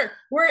closer.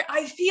 Where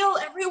I feel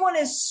everyone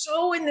is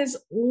so in this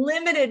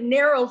limited,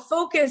 narrow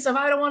focus of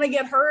I don't want to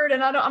get hurt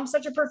and I'm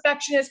such a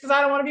perfectionist because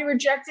I don't want to be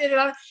rejected.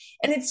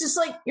 And it's just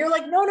like, you're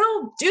like,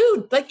 no,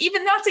 dude, like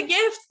even that's a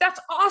gift. That's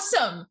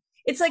awesome.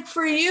 It's like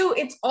for you,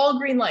 it's all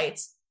green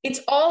lights.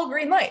 It's all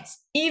green lights.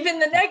 Even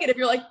the negative,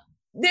 you're like,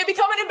 they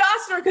become an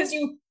ambassador because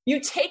you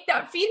take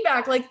that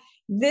feedback. Like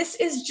this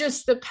is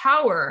just the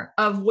power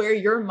of where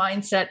your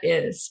mindset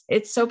is.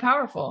 It's so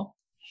powerful.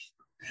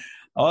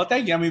 Oh,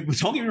 thank you. I mean,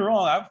 don't get me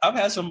wrong. I've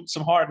had some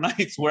hard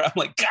nights where I'm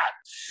like, God.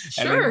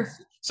 Sure. And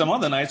some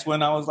other nights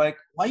when I was like,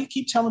 why you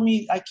keep telling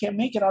me I can't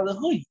make it out of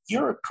the hood?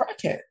 You're a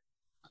crackhead.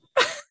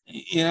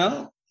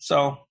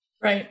 So.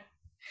 Right.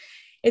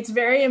 It's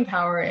very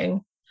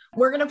empowering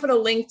We're going to put a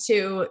link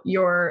to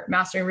your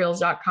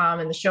masteringreels.com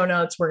in the show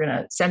notes. We're going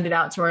to send it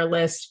out to our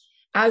list.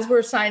 As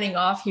we're signing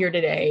off here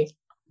today,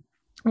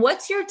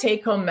 what's your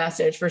take-home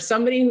message for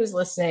somebody who's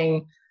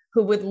listening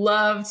who would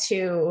love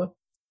to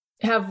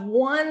have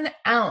 1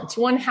 ounce,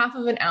 1/2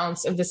 of an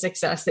ounce of the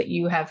success that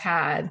you have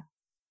had,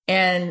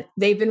 and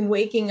they've been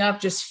waking up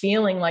just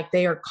feeling like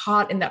they are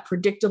caught in that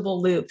predictable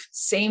loop,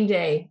 same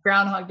day,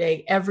 Groundhog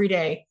Day, every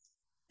day,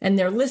 and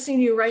they're listening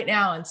to you right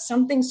now and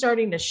something's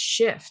starting to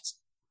shift?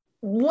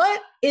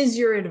 What is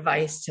your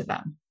advice to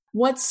them?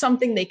 What's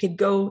something they could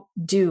go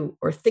do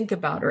or think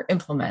about or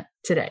implement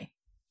today?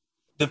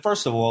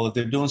 First of all, if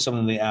they're doing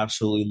something they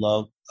absolutely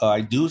love,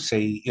 I do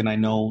say, and I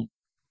know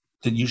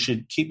that you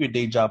should keep your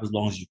day job as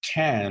long as you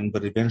can,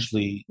 but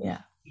eventually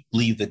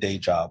leave the day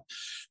job.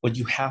 But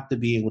you have to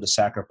be able to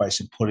sacrifice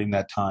and put in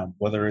that time,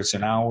 whether it's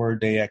an hour a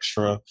day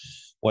extra,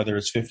 whether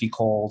it's 50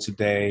 calls a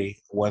day,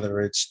 whether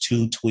it's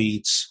 2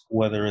 tweets,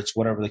 whether it's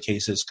whatever the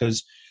case is,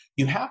 because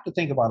you have to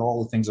think about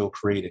all the things that were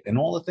created and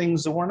all the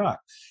things that were not.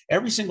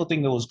 Every single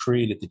thing that was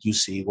created that you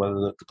see, whether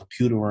the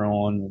computer we're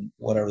on,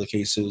 whatever the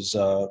case is,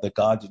 that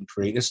God didn't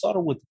create, it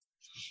started with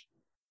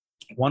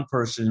one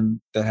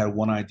person that had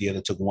one idea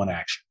that took one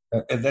action.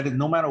 That is,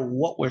 no matter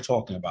what we're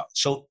talking about.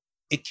 So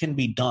it can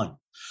be done.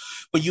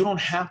 But you don't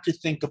have to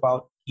think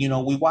about,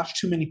 we watch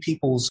too many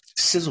people's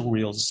sizzle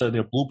reels instead of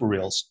their blooper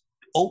reels.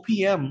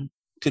 OPM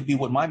could be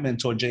what my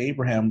mentor, Jay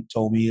Abraham,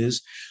 told me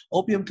is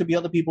OPM could be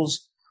other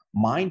people's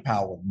mind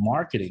power,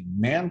 marketing,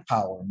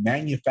 manpower,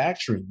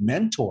 manufacturing,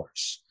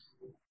 mentors,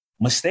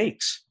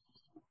 mistakes.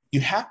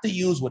 You have to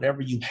use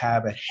whatever you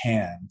have at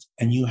hand,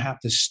 and you have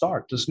to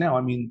start just now.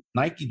 I mean,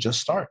 Nike,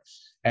 just start.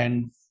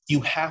 And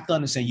you have to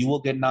understand you will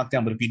get knocked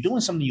down. But if you're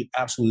doing something you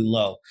absolutely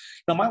love,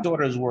 my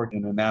daughter has worked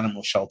in an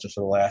animal shelter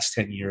for the last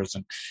 10 years,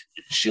 and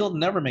she'll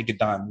never make a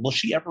dime. Will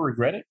she ever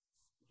regret it?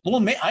 Well,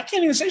 I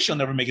can't even say she'll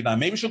never make a dime.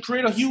 Maybe she'll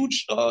create a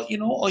huge,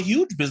 a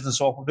huge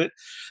business off of it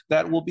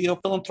that will be a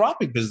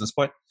philanthropic business,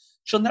 but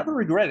she'll never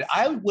regret it.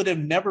 I would have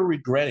never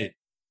regretted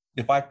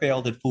if I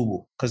failed at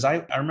FUBU, because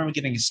I remember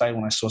getting excited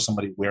when I saw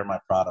somebody wear my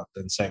product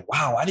and say,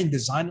 wow, I didn't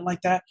design it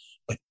like that,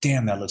 but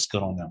damn, that looks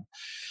good on them.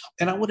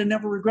 And I would have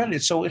never regretted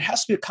it. So it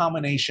has to be a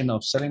combination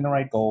of setting the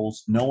right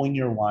goals, knowing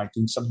your why,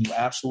 doing something you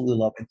absolutely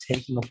love, and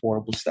taking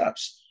affordable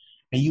steps.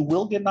 And you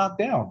will get knocked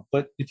down.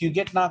 But if you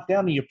get knocked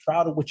down and you're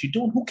proud of what you're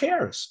doing, who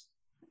cares?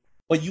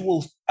 But you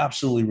will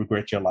absolutely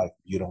regret your life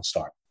if you don't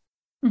start.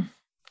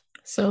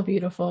 So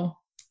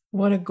beautiful.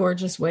 What a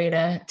gorgeous way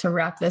to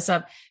wrap this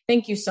up.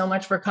 Thank you so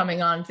much for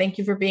coming on. Thank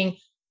you for being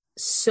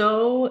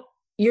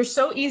you're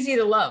so easy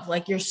to love.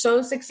 Like, you're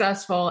so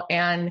successful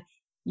and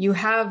you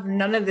have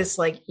none of this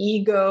like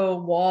ego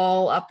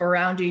wall up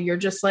around you. You're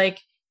just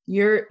like,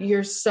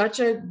 you're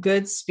such a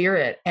good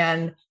spirit.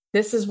 And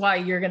this is why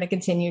you're going to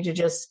continue to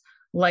just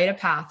light a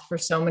path for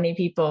so many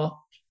people.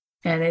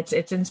 And it's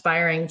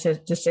inspiring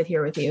to sit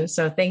here with you.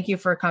 So thank you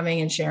for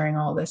coming and sharing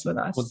all this with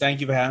us. Well,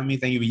 thank you for having me.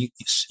 Thank you.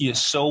 You're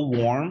so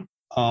warm.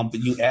 But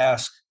you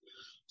ask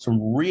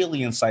some really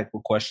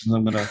insightful questions.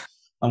 I'm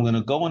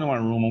gonna go into my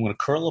room. I'm gonna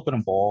curl up in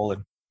a ball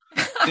and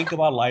think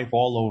about life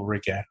all over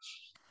again.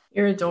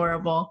 You're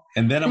adorable.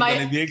 And then I'm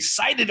gonna be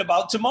excited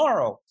about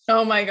tomorrow.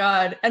 Oh my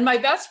God! And my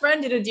best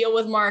friend did a deal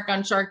with Mark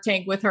on Shark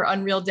Tank with her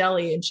Unreal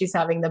Deli, and she's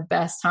having the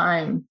best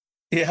time.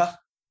 Yeah.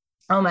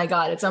 Oh my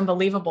God, it's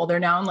unbelievable. They're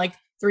now in like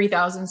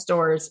 3,000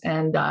 stores,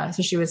 and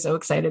so she was so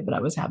excited that I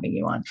was having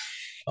you on.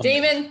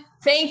 Daymond,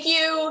 thank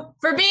you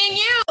for being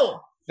you.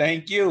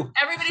 Thank you.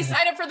 Everybody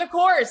sign up for the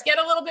course. Get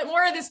a little bit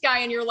more of this guy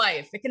in your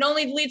life. It can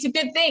only lead to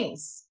good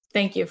things.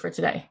 Thank you for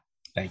today.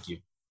 Thank you.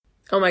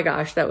 Oh my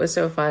gosh, that was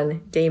so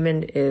fun.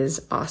 Daymond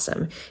is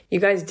awesome. You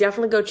guys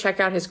definitely go check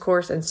out his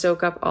course and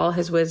soak up all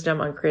his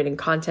wisdom on creating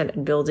content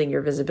and building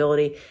your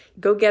visibility.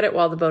 Go get it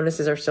while the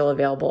bonuses are still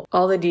available.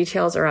 All the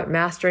details are at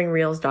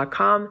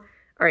masteringreels.com.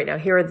 All right, now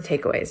here are the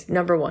takeaways.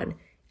 Number 1,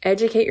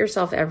 educate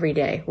yourself every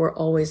day. We're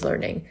always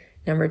learning.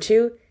 Number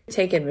 2,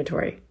 take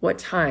inventory. What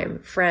time,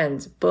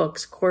 friends,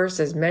 books,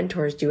 courses,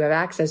 mentors do you have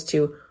access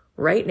to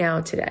right now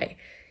today?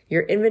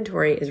 Your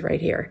inventory is right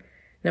here.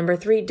 Number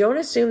 3, don't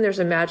assume there's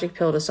a magic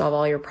pill to solve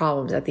all your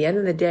problems. At the end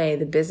of the day,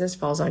 the business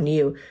falls on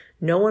you.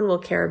 No one will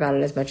care about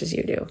it as much as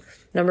you do.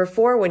 Number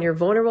 4, when you're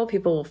vulnerable,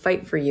 people will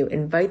fight for you.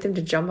 Invite them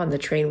to jump on the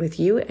train with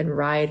you and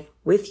ride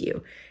with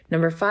you.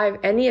 Number 5,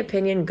 any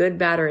opinion, good,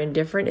 bad, or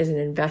indifferent, is an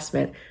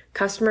investment.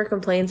 Customer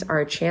complaints are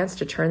a chance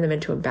to turn them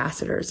into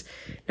ambassadors.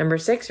 Number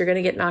 6, you're going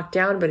to get knocked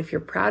down, but if you're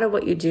proud of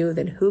what you do,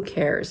 then who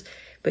cares?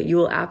 But you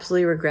will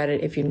absolutely regret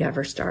it if you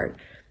never start.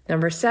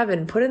 Number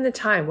 7, put in the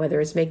time, whether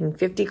it's making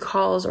 50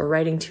 calls or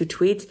writing 2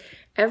 tweets.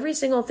 Every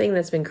single thing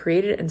that's been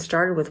created and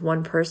started with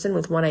one person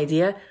with one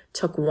idea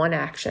took one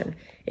action.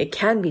 It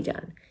can be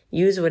done.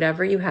 Use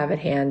whatever you have at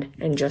hand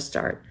and just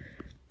start.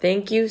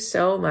 Thank you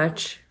so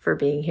much for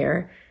being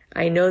here.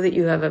 I know that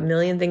you have a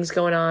million things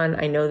going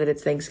on. I know that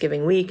it's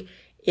Thanksgiving week.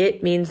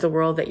 It means the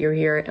world that you're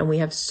here, and we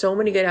have so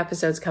many good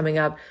episodes coming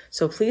up.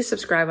 So please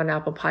subscribe on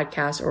Apple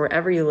Podcasts or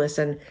wherever you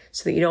listen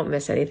so that you don't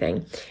miss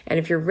anything. And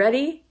if you're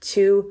ready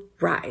to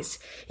rise,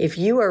 if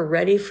you are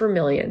ready for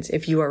millions,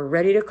 if you are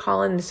ready to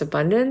call in this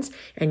abundance,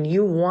 and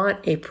you want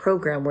a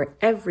program where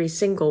every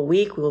single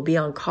week we will be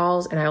on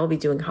calls and I will be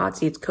doing hot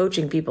seats,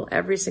 coaching people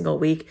every single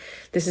week.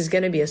 This is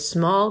going to be a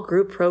small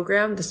group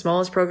program, the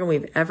smallest program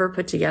we've ever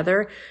put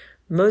together.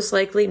 Most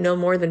likely no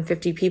more than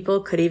 50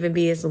 people, could even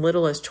be as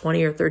little as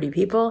 20 or 30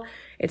 people.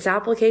 It's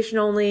application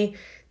only.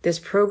 This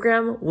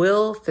program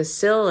will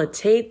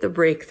facilitate the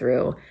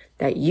breakthrough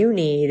that you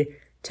need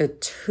to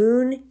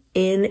tune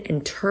in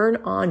and turn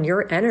on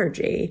your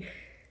energy.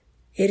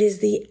 It is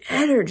the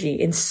energy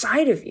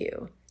inside of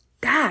you.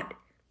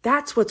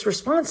 That's what's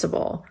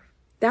responsible.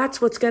 That's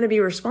what's going to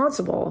be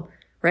responsible,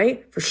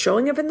 right? For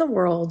showing up in the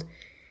world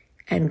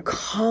and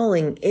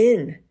calling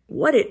in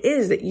what it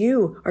is that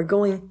you are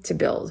going to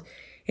build.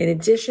 In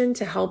addition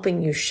to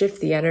helping you shift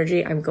the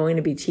energy, I'm going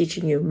to be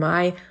teaching you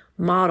my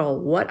model,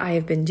 what I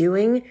have been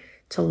doing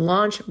to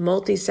launch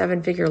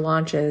multi-7-figure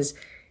launches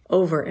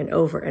over and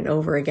over and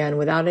over again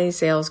without any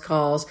sales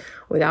calls,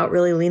 without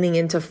really leaning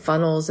into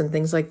funnels and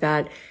things like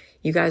that.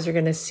 You guys are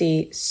going to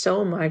see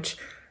so much.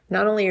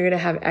 Not only are you going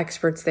to have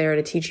experts there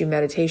to teach you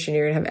meditation,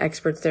 you're going to have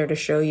experts there to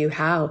show you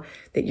how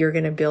that you're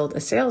going to build a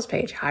sales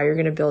page, how you're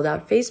going to build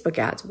out Facebook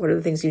ads. What are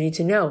the things you need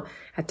to know?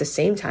 At the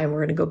same time, we're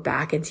going to go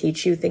back and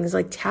teach you things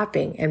like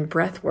tapping and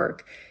breath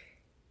work.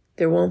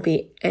 There won't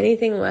be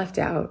anything left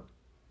out.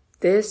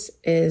 This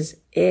is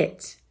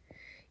it.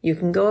 You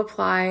can go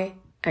apply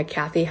at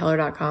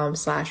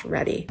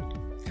kathyheller.com/ready.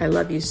 I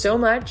love you so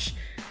much.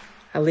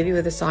 I'll leave you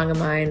with a song of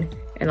mine,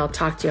 and I'll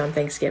talk to you on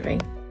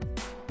Thanksgiving.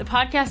 The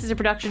podcast is a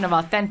production of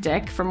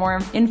Authentic. For more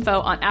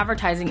info on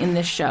advertising in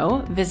this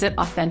show, visit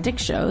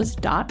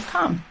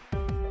AuthenticShows.com.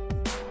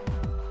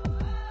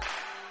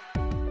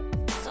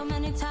 So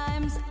many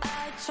times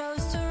I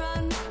chose to